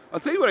 I'll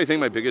tell you what I think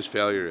my biggest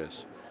failure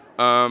is.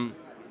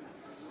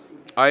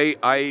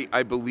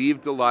 I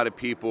believed a lot of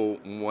people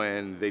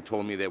when they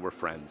told me they were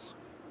friends.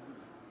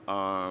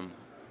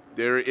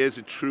 There is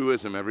a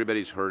truism,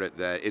 everybody's heard it,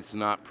 that it's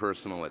not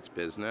personal, it's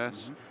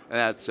business. And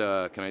that's,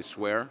 can I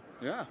swear?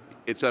 Yeah.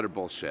 It's utter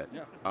bullshit.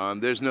 Yeah.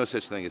 There's no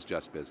such thing as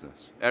just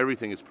business.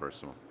 Everything is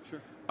personal.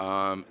 Sure.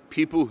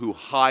 People who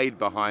hide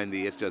behind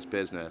the it's just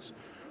business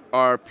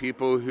are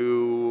people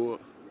who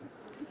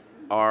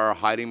are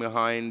hiding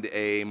behind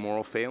a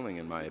moral failing,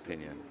 in my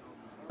opinion.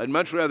 I'd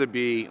much rather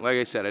be, like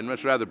I said, I'd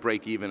much rather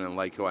break even and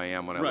like who I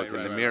am when I look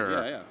in the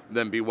mirror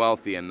than be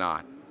wealthy and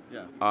not.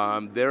 Yeah.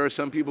 There are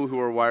some people who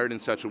are wired in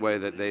such a way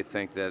that they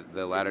think that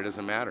the latter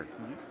doesn't matter.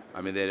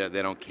 I mean,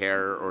 they don't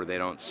care or they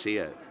don't see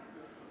it.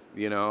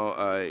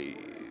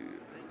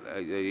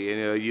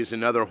 Use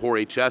another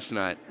hoary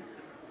chestnut.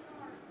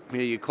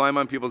 You climb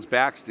on people's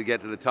backs to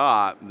get to the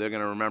top, they're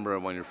going to remember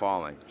it when you're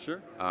falling.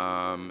 Sure.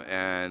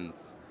 And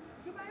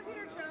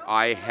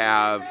I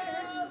have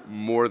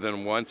more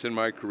than once in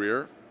my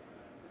career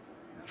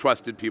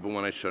trusted people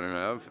when I shouldn't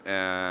have,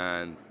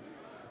 and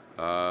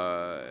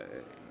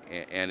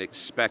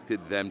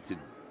expected them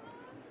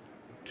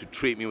to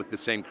treat me with the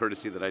same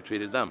courtesy that I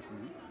treated them.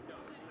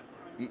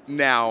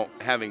 Now,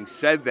 having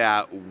said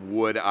that,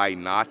 would I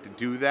not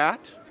do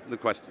that? The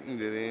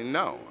question,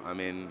 no. I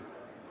mean,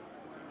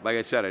 like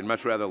I said, I'd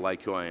much rather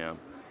like who I am.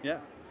 Yeah.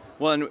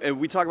 Well, and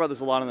we talk about this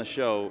a lot on the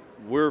show.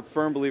 We're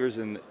firm believers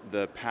in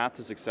the path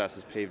to success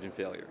is paved in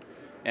failure.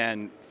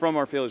 And from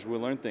our failures, we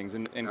learn things.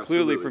 And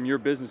clearly from your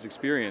business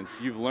experience,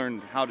 you've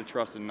learned how to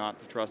trust and not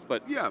to trust,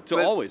 but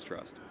always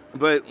trust.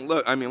 But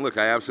look,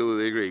 I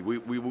absolutely agree.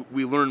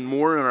 We learn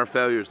more in our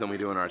failures than we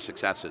do in our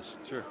successes.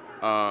 Sure.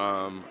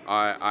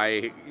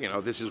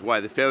 This is why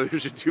the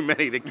failures are too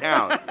many to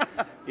count.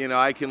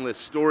 I can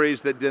list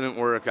stories that didn't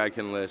work. I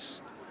can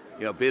list,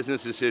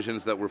 business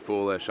decisions that were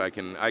foolish. I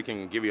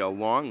can give you a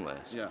long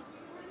list. Yeah.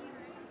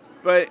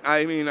 But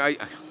I mean,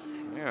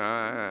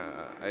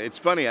 it's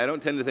funny. I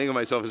don't tend to think of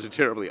myself as a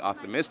terribly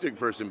optimistic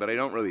person, but I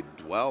don't really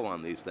dwell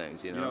on these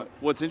things.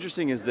 What's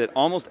interesting is that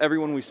almost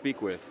everyone we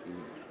speak with,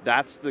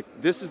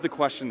 this is the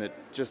question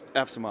that just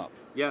F's them up.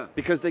 Yeah.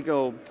 Because they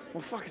go,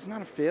 well, fuck, it's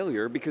not a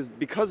failure because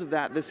of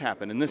that, this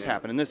happened, and this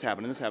happened, and this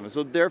happened, and this happened.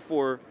 So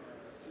therefore,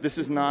 this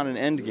is not an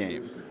end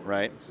game,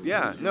 right?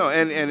 Yeah. No,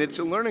 and it's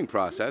a learning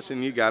process,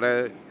 and you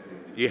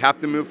have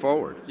to move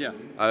forward. Yeah.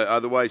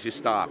 Otherwise, you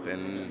stop,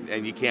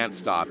 and you can't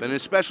stop, and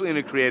especially in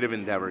a creative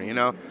endeavor.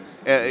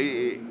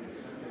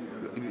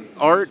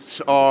 Arts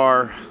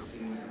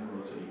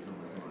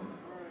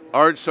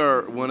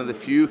are one of the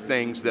few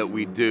things that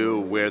we do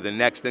where the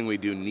next thing we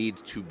do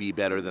needs to be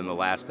better than the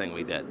last thing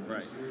we did.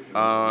 Right.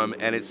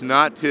 And it's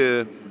not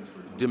to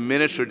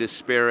diminish or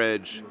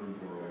disparage,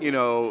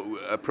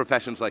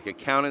 professions like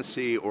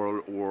accountancy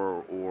or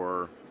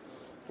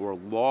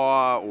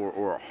law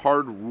or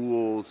hard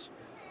rules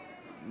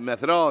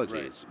methodologies.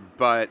 Right.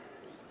 But,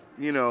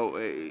 you know,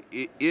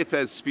 if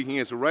as speaking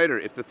as a writer,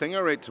 if the thing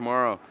I write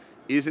tomorrow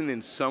isn't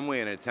in some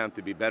way an attempt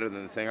to be better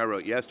than the thing I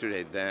wrote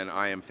yesterday, then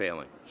I am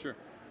failing. Sure.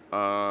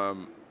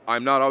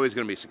 I'm not always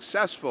going to be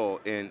successful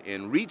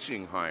in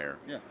reaching higher,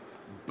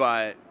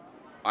 but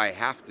I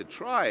have to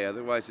try,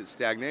 otherwise it's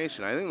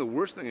stagnation. I think the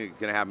worst thing that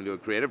can happen to a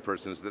creative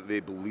person is that they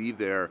believe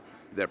they're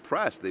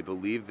pressed. They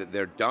believe that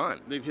they're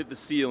done. They've hit the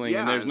ceiling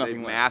and there's nothing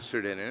they've left.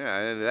 mastered it,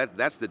 and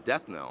that's the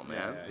death knell,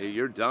 man.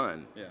 You're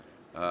done.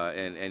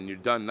 And you're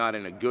done not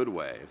in a good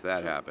way if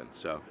that happens.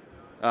 So,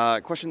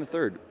 question the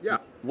third. Yeah.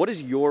 What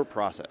is your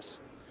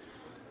process?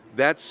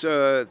 That's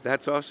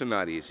also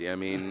not easy. I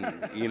mean,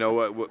 you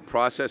know what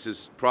process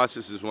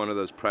is one of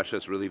those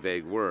precious, really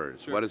vague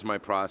words. Sure. What is my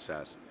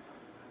process?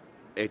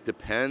 It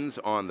depends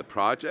on the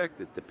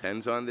project. It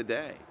depends on the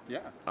day.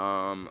 Yeah.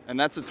 And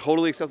that's a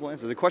totally acceptable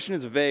answer. The question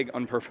is vague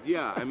on purpose.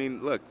 Yeah. I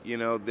mean, look. You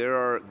know, there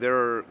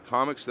are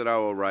comics that I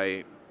will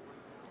write,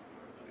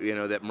 you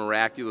know, that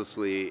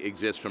miraculously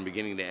exist from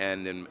beginning to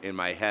end in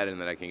my head and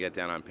that I can get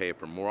down on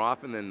paper. More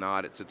often than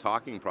not, it's a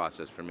talking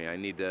process for me. I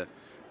need to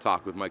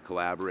talk with my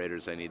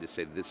collaborators. I need to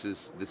say, this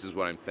is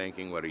what I'm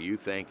thinking. What are you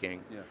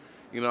thinking? Yeah.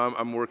 You know,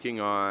 I'm working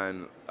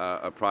on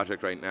a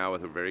project right now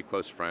with a very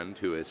close friend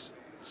who is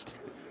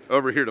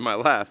over here to my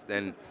left,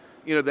 and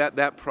you know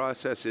that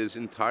process is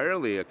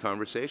entirely a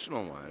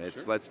conversational one.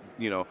 It's let's,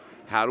 you know,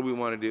 how do we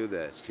want to do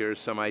this? Here's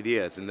some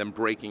ideas, and then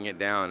breaking it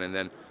down, and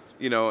then,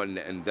 you know,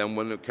 and then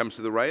when it comes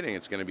to the writing,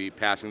 it's going to be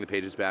passing the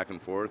pages back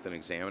and forth and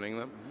examining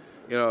them.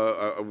 You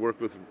know, I work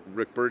with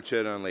Rick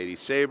Burchett on Lady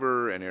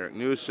Saber and Eric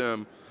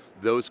Newsom.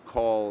 Those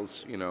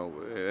calls, you know,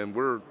 and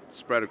we're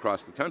spread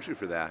across the country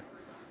for that.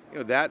 You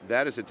know,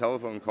 that is a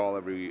telephone call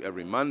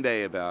every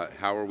Monday about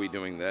how are we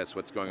doing this,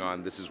 what's going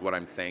on, this is what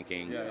I'm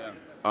thinking.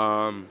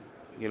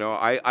 You know,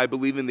 I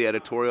believe in the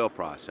editorial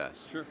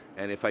process. Sure.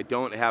 And if I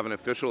don't have an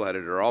official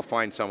editor, I'll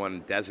find someone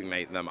and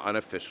designate them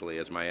unofficially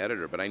as my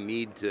editor. But I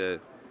need to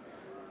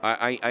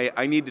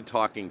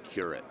talk and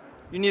cure it.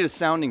 You need a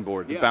sounding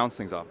board to bounce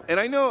things off. And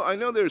I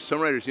know there's some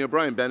writers, you know,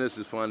 Brian Bendis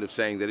is fond of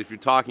saying that if you're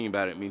talking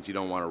about it, it means you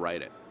don't want to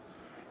write it.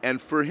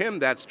 And for him,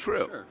 that's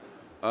true. Sure.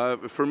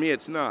 For me,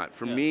 it's not.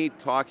 For me,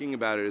 talking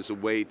about it is a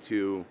way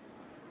to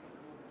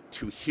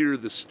hear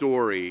the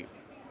story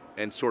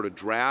and sort of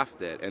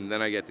draft it, and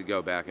then I get to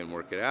go back and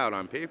work it out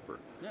on paper.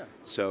 Yeah.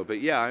 So, but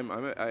yeah,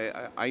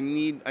 I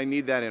need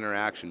that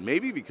interaction.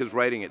 Maybe because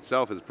writing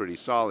itself is pretty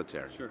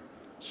solitary. Sure.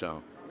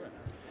 So.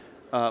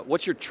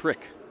 What's your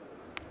trick?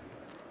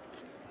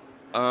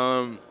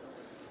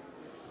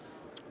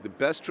 The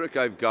best trick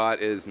I've got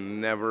is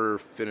never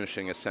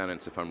finishing a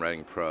sentence if I'm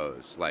writing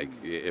prose. Like,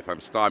 if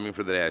I'm stopping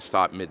for the day, I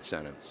stop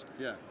mid-sentence.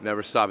 Yeah.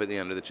 Never stop at the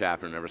end of the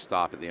chapter, never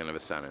stop at the end of a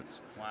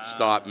sentence. Wow.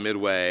 Stop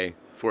midway,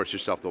 force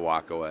yourself to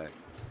walk away.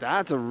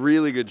 That's a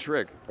really good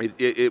trick.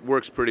 It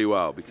works pretty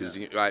well because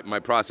my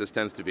process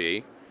tends to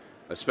be,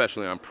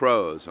 especially on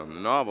prose, on the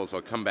novels,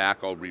 I'll come back,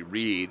 I'll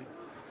reread,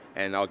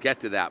 and I'll get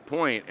to that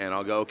point, and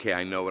I'll go, okay,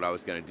 I know what I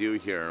was going to do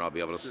here, and I'll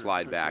be able to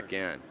slide back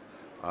in.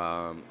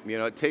 You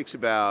know, it takes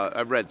about,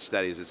 I've read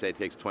studies that say it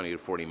takes 20 to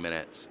 40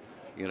 minutes,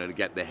 you know, to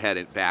get the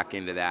head back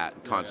into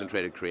that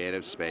concentrated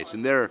creative space.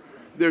 And there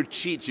are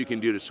cheats you can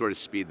do to sort of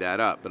speed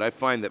that up. But I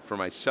find that for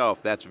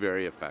myself, that's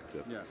very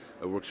effective. Yeah.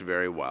 It works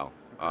very well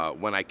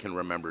when I can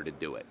remember to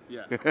do it.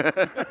 Yeah.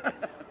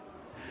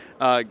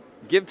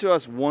 Give to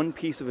us one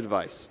piece of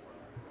advice.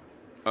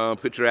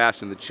 Put your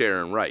ass in the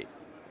chair and write.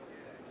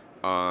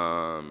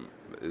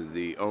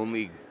 The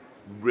only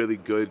really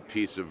good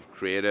piece of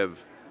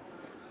creative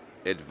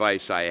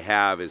advice I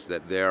have is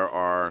that there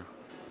are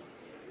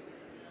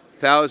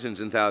thousands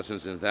and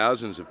thousands and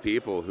thousands of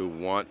people who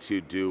want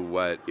to do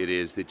what it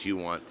is that you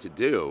want to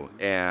do,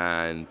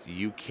 and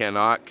you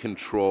cannot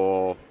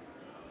control.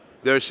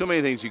 There are so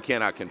many things you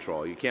cannot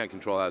control. You can't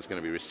control how it's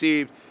going to be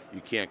received. You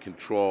can't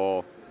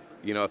control,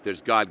 you know, if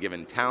there's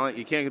God-given talent.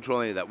 You can't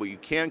control any of that. What you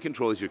can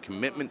control is your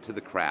commitment to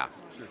the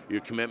craft,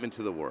 your commitment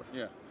to the work.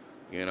 Yeah.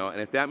 You know, and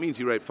if that means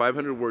you write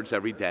 500 words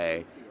every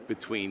day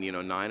between, you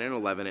know, 9 and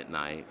 11 at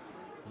night,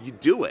 you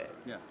do it.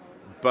 Yeah.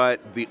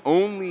 But the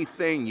only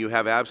thing you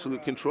have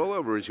absolute control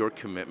over is your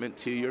commitment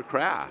to your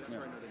craft. Yeah.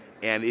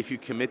 And if you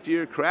commit to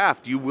your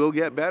craft, you will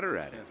get better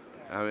at it.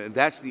 I mean,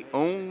 that's the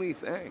only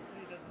thing.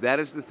 That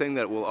is the thing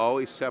that will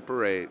always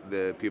separate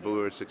the people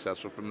who are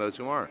successful from those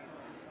who aren't.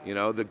 You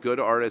know, the good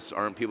artists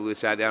aren't people who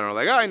sat down and are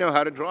like, oh, I know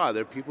how to draw.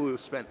 They're people who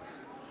have spent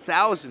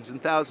thousands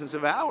and thousands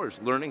of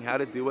hours learning how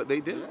to do what they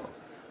do.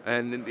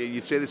 And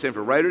you say the same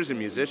for writers and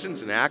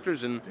musicians and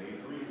actors and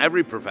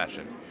every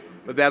profession.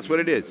 But that's what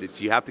it is. It's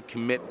you have to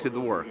commit to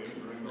the work.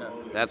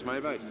 That's my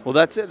advice. Well,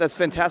 that's it. That's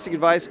fantastic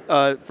advice.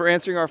 For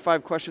answering our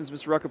 5 questions,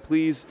 Mr. Rucka,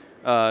 please,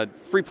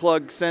 free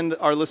plug, send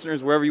our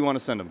listeners wherever you want to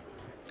send them.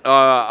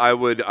 I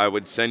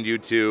would send you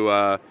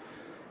to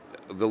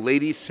the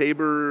Lady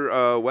Saber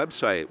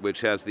website,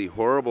 which has the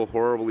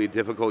horribly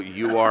difficult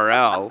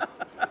URL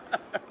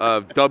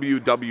of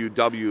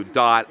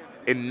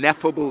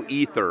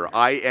www.ineffableether,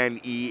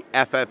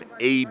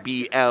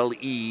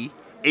 INEFFABLE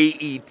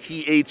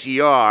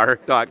AETHER.com.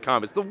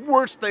 It's the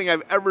worst thing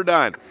I've ever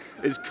done,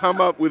 is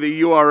come up with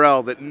a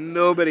URL that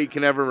nobody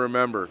can ever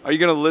remember. Are you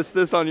going to list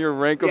this on your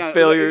rank of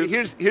failures?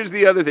 Here's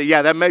the other thing.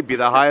 Yeah, that might be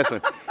the highest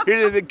one.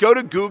 Go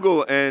to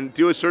Google and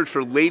do a search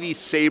for Lady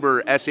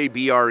Sabre,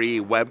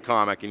 SABRE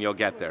webcomic, and you'll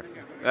get there.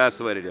 That's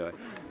the way to do it.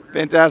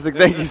 Fantastic.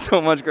 Thank you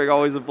so much, Greg.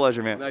 Always a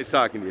pleasure, man. Nice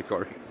talking to you,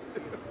 Corey.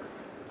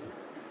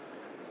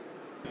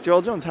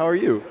 Joel Jones, how are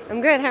you?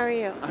 I'm good. How are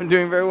you? I'm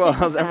doing very well.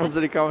 How's Emerald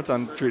City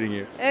Comic-Con treating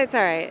you? It's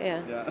all right.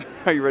 Yeah.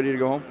 Are you ready to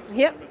go home?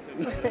 Yep.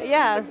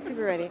 Yeah, I'm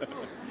super ready.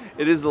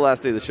 It is the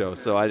last day of the show,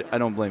 so I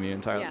don't blame you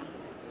entirely. Yeah.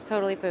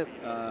 Totally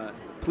pooped.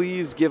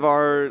 Please give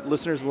our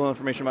listeners a little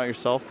information about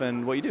yourself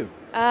and what you do.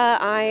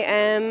 I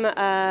am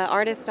an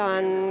artist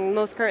on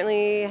most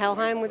currently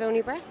Helheim with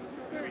Oni Press.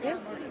 Yeah.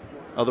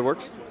 Other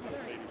works?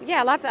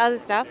 Yeah, lots of other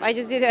stuff. I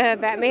just did a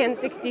Batman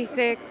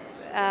 66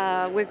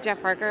 with Jeff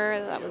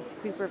Parker. That was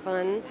super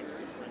fun.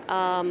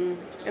 And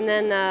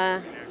then,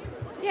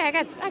 yeah, I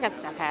got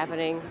stuff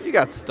happening. You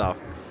got stuff.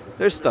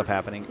 There's stuff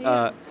happening.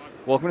 Yeah.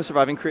 Welcome to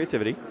Surviving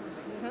Creativity.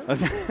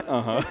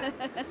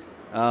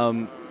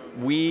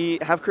 We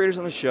have creators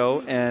on the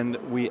show, and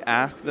we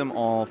ask them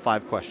all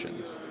 5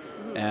 questions.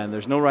 And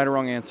there's no right or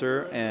wrong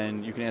answer,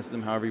 and you can answer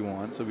them however you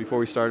want. So before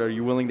we start, are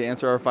you willing to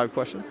answer our 5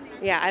 questions?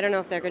 Yeah, I don't know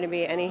if they're going to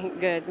be any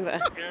good, but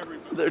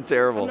They're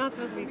terrible. I'm not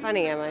supposed to be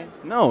funny, am I?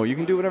 No, you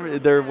can do whatever.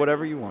 They're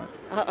whatever you want.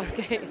 Oh,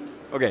 okay.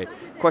 Okay,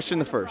 question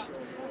the first.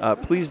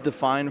 Please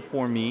define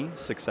for me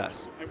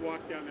success.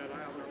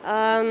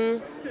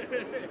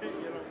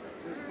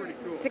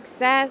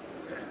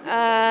 Success.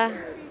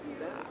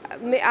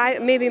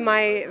 Maybe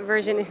my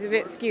version is a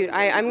bit skewed.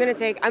 I'm gonna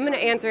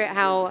answer it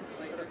how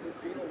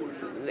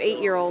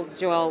 8-year-old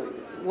Joel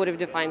would have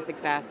defined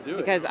success,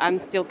 because I'm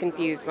still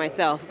confused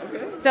myself.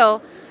 Okay.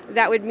 So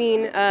that would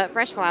mean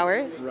fresh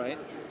flowers, Right.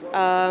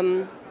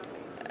 an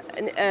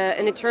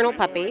eternal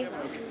puppy,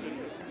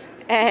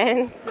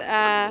 and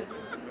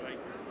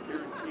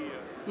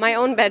my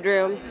own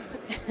bedroom.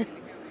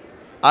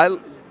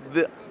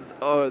 This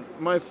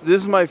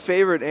is my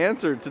favorite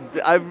answer.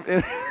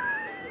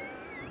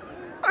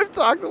 I've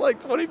talked to like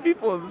 20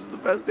 people, and this is the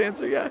best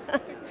answer yet.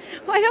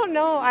 Well, I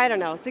don't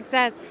know.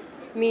 Success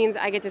means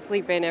I get to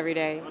sleep in every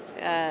day.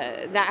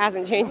 That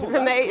hasn't changed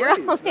from the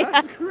 8-year-old.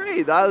 That's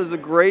great. That is a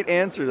great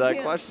answer to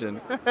that question.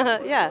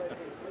 Yeah,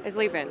 I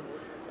sleep in.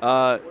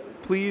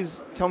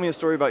 Please tell me a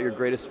story about your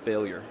greatest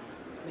failure.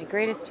 My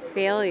greatest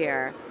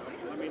failure.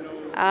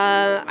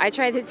 I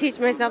tried to teach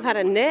myself how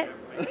to knit.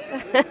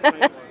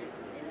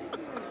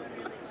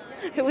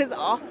 It was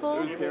awful.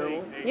 It was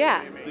terrible?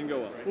 Yeah. Didn't go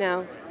well.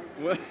 No.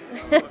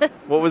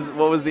 What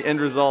was the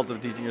end result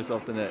of teaching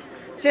yourself to knit?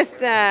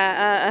 Just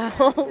a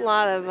whole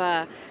lot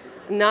of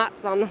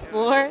knots on the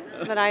floor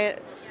that I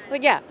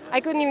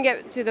couldn't even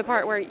get to the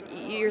part where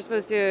you're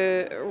supposed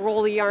to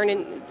roll the yarn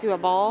into a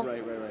ball.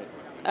 Right.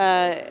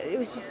 It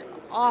was just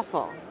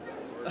awful.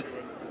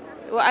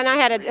 Well, and I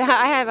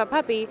have a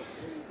puppy,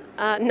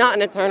 not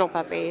an eternal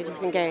puppy,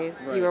 just in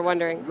case you were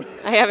wondering.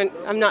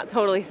 I'm not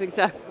totally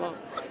successful.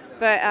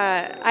 But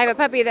I have a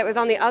puppy that was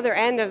on the other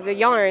end of the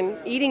yarn,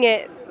 eating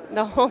it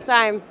the whole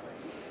time.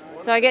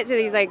 So I get to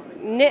these like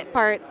knit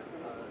parts,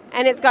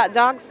 and it's got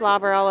dog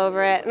slobber all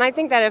over it. And I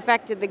think that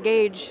affected the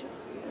gauge.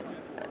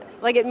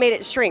 Like it made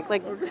it shrink.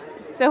 Like,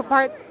 so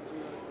parts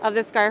of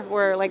the scarf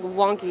were like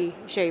wonky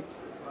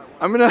shaped.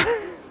 I'm gonna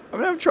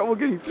have trouble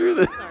getting through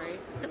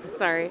this.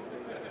 Sorry.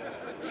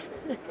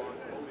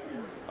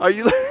 Are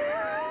you?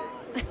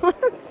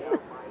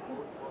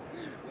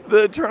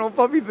 The eternal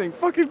puppy thing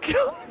fucking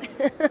killed me.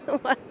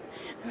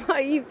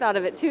 Well, you've thought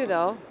of it too,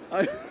 though.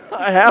 I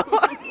have.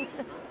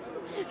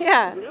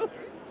 Yeah.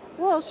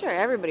 Well, sure.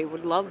 Everybody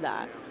would love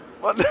that.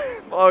 What?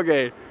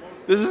 Okay.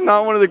 This is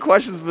not one of the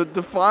questions, but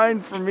define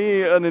for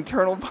me an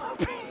eternal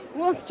puppy.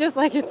 Well, it's just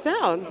like it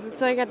sounds.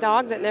 It's like a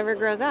dog that never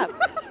grows up.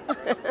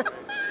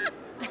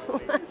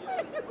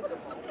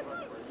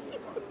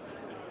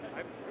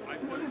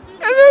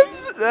 And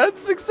that's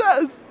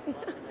success.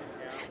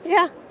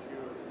 Yeah.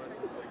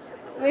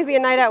 Maybe a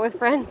night out with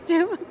friends,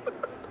 too.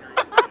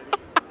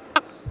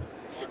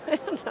 I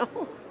don't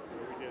know.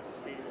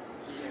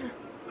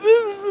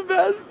 This is the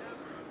best.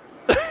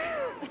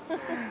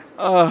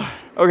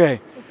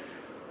 Okay.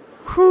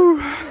 Whew.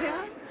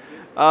 Yeah.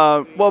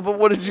 Well, but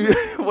what did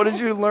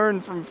you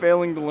learn from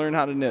failing to learn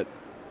how to knit?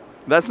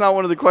 That's not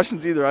one of the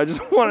questions either. I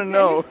just want to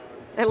know.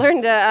 I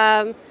learned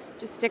to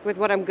just stick with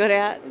what I'm good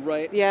at.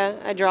 Right. Yeah,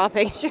 I draw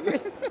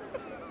pictures.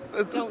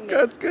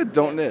 That's good.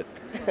 Don't knit.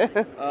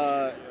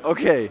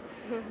 Okay.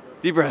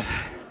 Deep breath.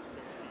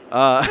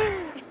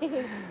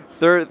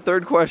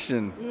 Third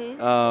question.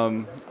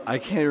 Mm-hmm. I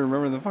can't even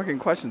remember the fucking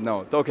question.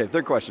 No. Okay.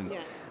 Third question.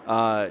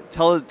 Yeah.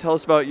 Tell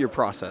us about your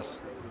process.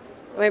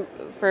 Wait,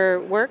 for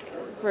work?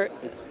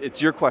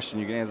 It's your question.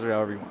 You can answer it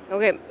however you want.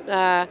 Okay.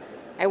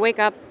 I wake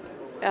up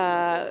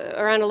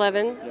around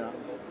 11. Yeah.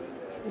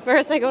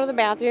 First, I go to the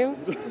bathroom.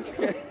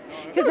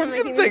 Because I'm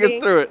making Take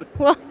us through it.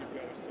 Well,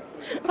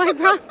 my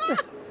process.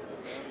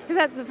 Because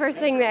that's the first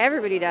thing that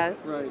everybody does.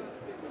 Right.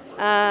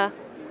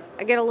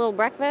 I get a little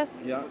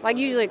breakfast, like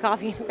usually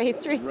coffee and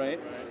pastry. Right.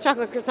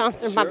 Chocolate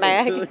croissants are my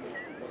bag.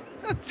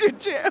 That's your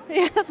jam.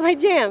 Yeah, that's my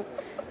jam.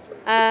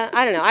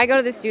 I don't know. I go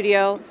to the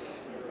studio.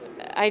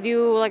 I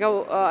do like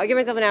I give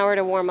myself an hour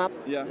to warm up.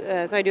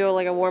 Yeah. So I do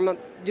like a warm up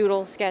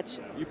doodle sketch.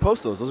 You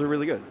post those. Those are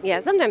really good. Yeah,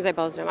 sometimes I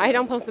post them. I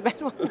don't post the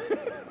bad ones.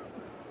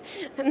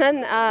 And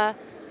then,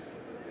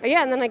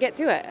 and then I get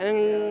to it.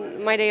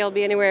 And my day will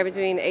be anywhere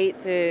between 8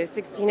 to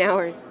 16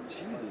 hours.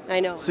 Jesus. I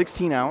know.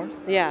 16 hours?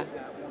 Yeah.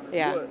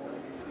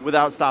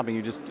 Without stopping,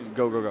 you just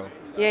go.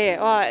 Yeah.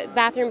 Well,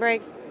 bathroom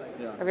breaks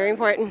are very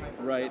important.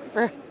 Right.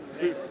 For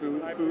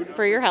food.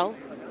 for your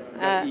health.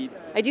 Eat.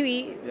 I do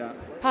eat. Yeah.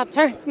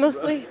 Pop-Tarts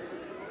mostly.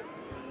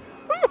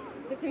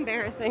 It's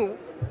embarrassing.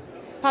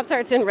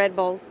 Pop-Tarts and Red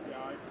Bulls.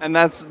 And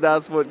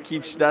that's what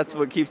keeps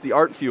the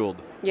art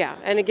fueled. Yeah,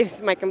 and it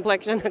gives my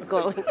complexion a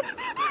glowing.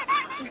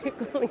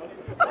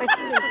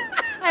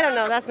 I don't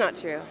know. That's not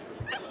true.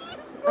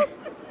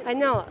 I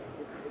know.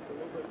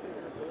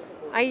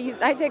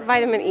 I take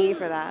vitamin E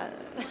for that.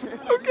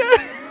 Okay.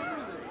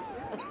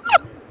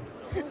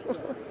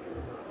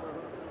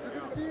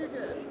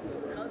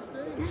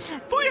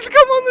 Please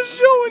come on the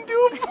show and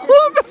do a full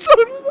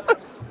episode with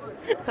us.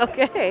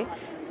 Okay.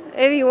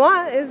 If you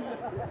want, is.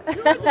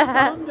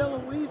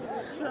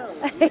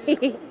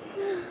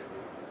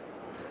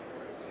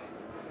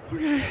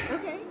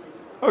 Okay.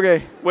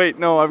 Okay. Wait.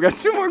 No, I've got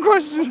 2 more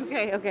questions.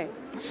 Okay.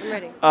 I'm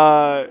ready.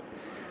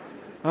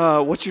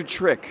 What's your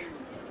trick?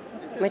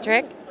 My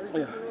trick?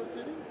 Yeah.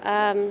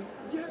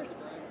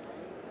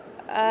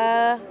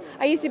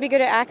 I used to be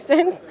good at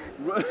accents.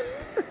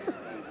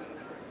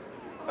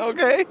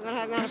 Okay. But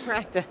I'm out of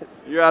practice.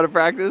 You're out of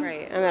practice?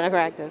 Right, I'm out of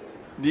practice.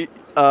 Do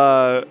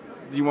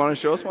you want to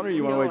show us one, or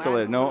you want to wait till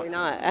later? No.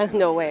 Not.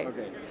 No way.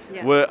 Okay.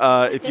 Yeah.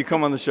 What, if you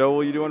come on the show,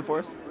 will you do one for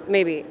us?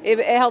 Maybe. It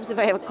helps if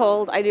I have a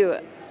cold. I do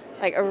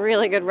like a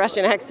really good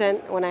Russian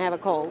accent when I have a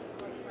cold.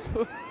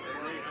 But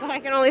I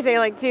can only say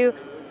like 2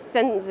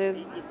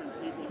 sentences.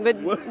 But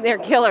they're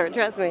killer,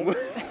 trust me.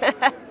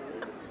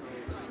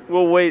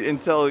 We'll wait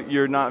until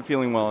you're not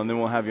feeling well, and then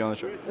we'll have you on the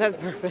show. That's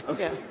perfect.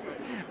 Okay. Yeah.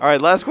 All right,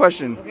 last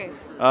question. Okay.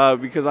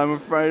 Because I'm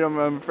afraid I'm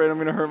going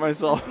to hurt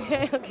myself.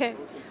 Okay.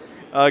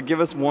 Give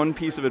us one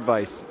piece of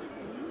advice.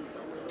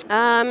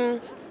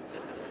 Gosh,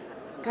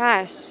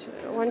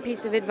 one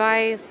piece of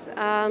advice.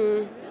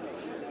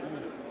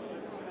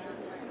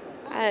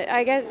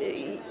 I guess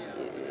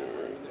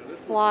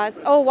floss.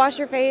 Oh, wash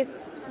your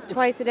face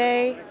twice a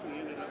day.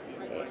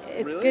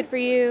 It's Really? good for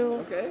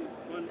you. Okay.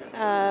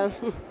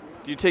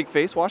 Do you take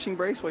face washing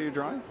breaks while you're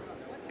drawing?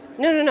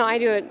 No. I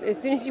do it as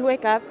soon as you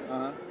wake up.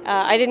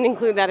 I didn't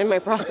include that in my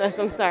process.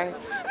 I'm sorry.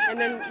 And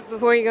then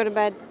before you go to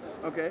bed,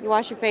 you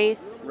wash your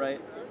face.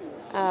 Right.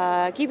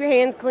 Keep your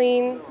hands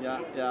clean.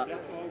 Yeah.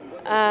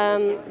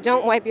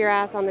 Don't wipe your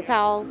ass on the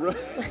towels.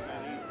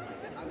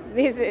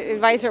 These are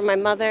advice from my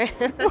mother.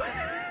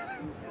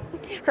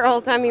 Her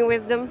old-timey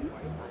wisdom.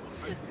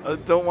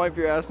 Don't wipe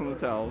your ass on the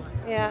towels.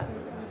 Yeah.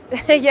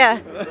 Yeah.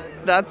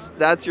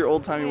 That's your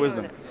old-timey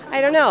wisdom. I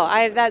don't know.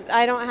 I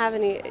don't have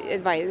any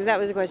advice. That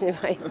was a question of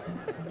advice.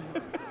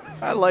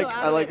 I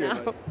like your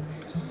advice.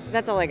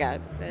 That's all I got.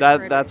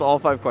 That's all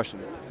 5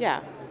 questions.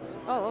 Yeah.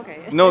 Oh,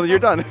 okay. No, you're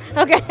done.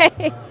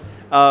 Okay.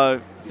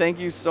 Thank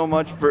you so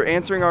much for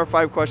answering our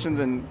 5 questions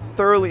and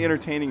thoroughly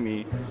entertaining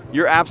me.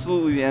 You're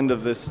absolutely the end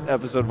of this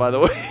episode, by the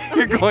way.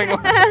 You're going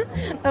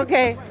on.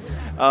 Okay.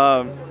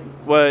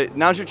 Well,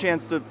 now's your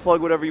chance to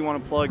plug whatever you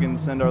want to plug and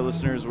send our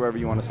listeners wherever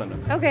you want to send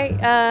them. Okay.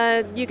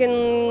 You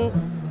can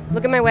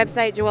look at my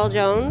website,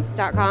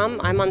 joellejones.com.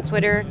 I'm on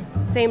Twitter,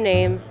 same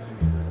name.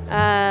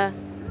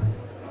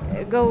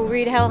 Go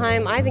read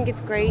Helheim. I think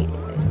it's great.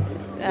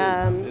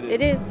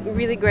 It is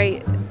really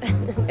great.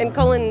 And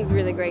Cullen's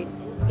really great.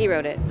 He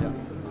wrote it.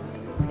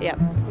 Yeah.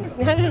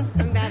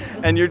 I'm bad.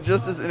 And you're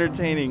just as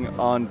entertaining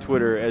on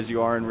Twitter as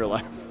you are in real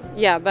life.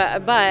 Yeah,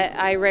 but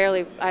I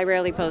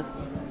rarely post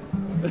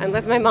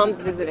unless my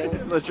mom's visiting.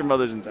 Unless your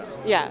mother's in town.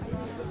 Yeah.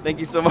 Thank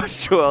you so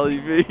much,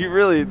 Joelle. You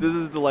really, this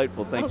is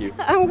delightful. Thank you.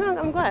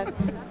 I'm glad.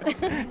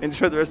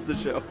 Enjoy the rest of the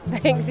show.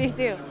 Thanks, you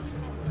too.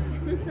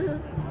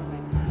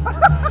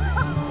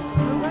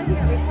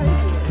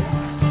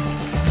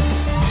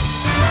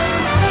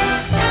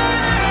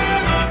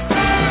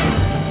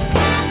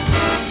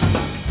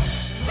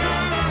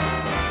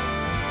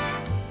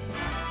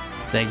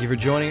 Thank you for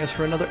joining us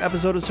for another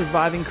episode of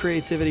Surviving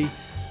Creativity.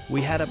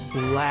 We had a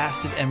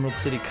blast at Emerald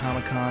City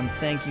Comic Con.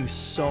 Thank you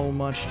so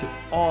much to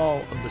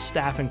all of the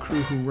staff and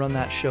crew who run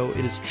that show.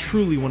 It is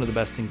truly one of the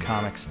best in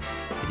comics.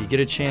 If you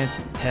get a chance,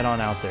 head on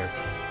out there.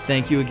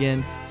 Thank you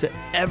again to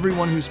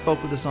everyone who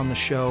spoke with us on the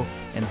show,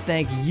 and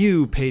thank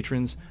you,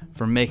 patrons,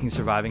 for making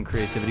Surviving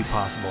Creativity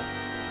possible.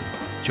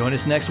 Join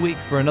us next week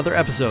for another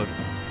episode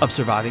of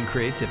Surviving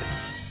Creativity.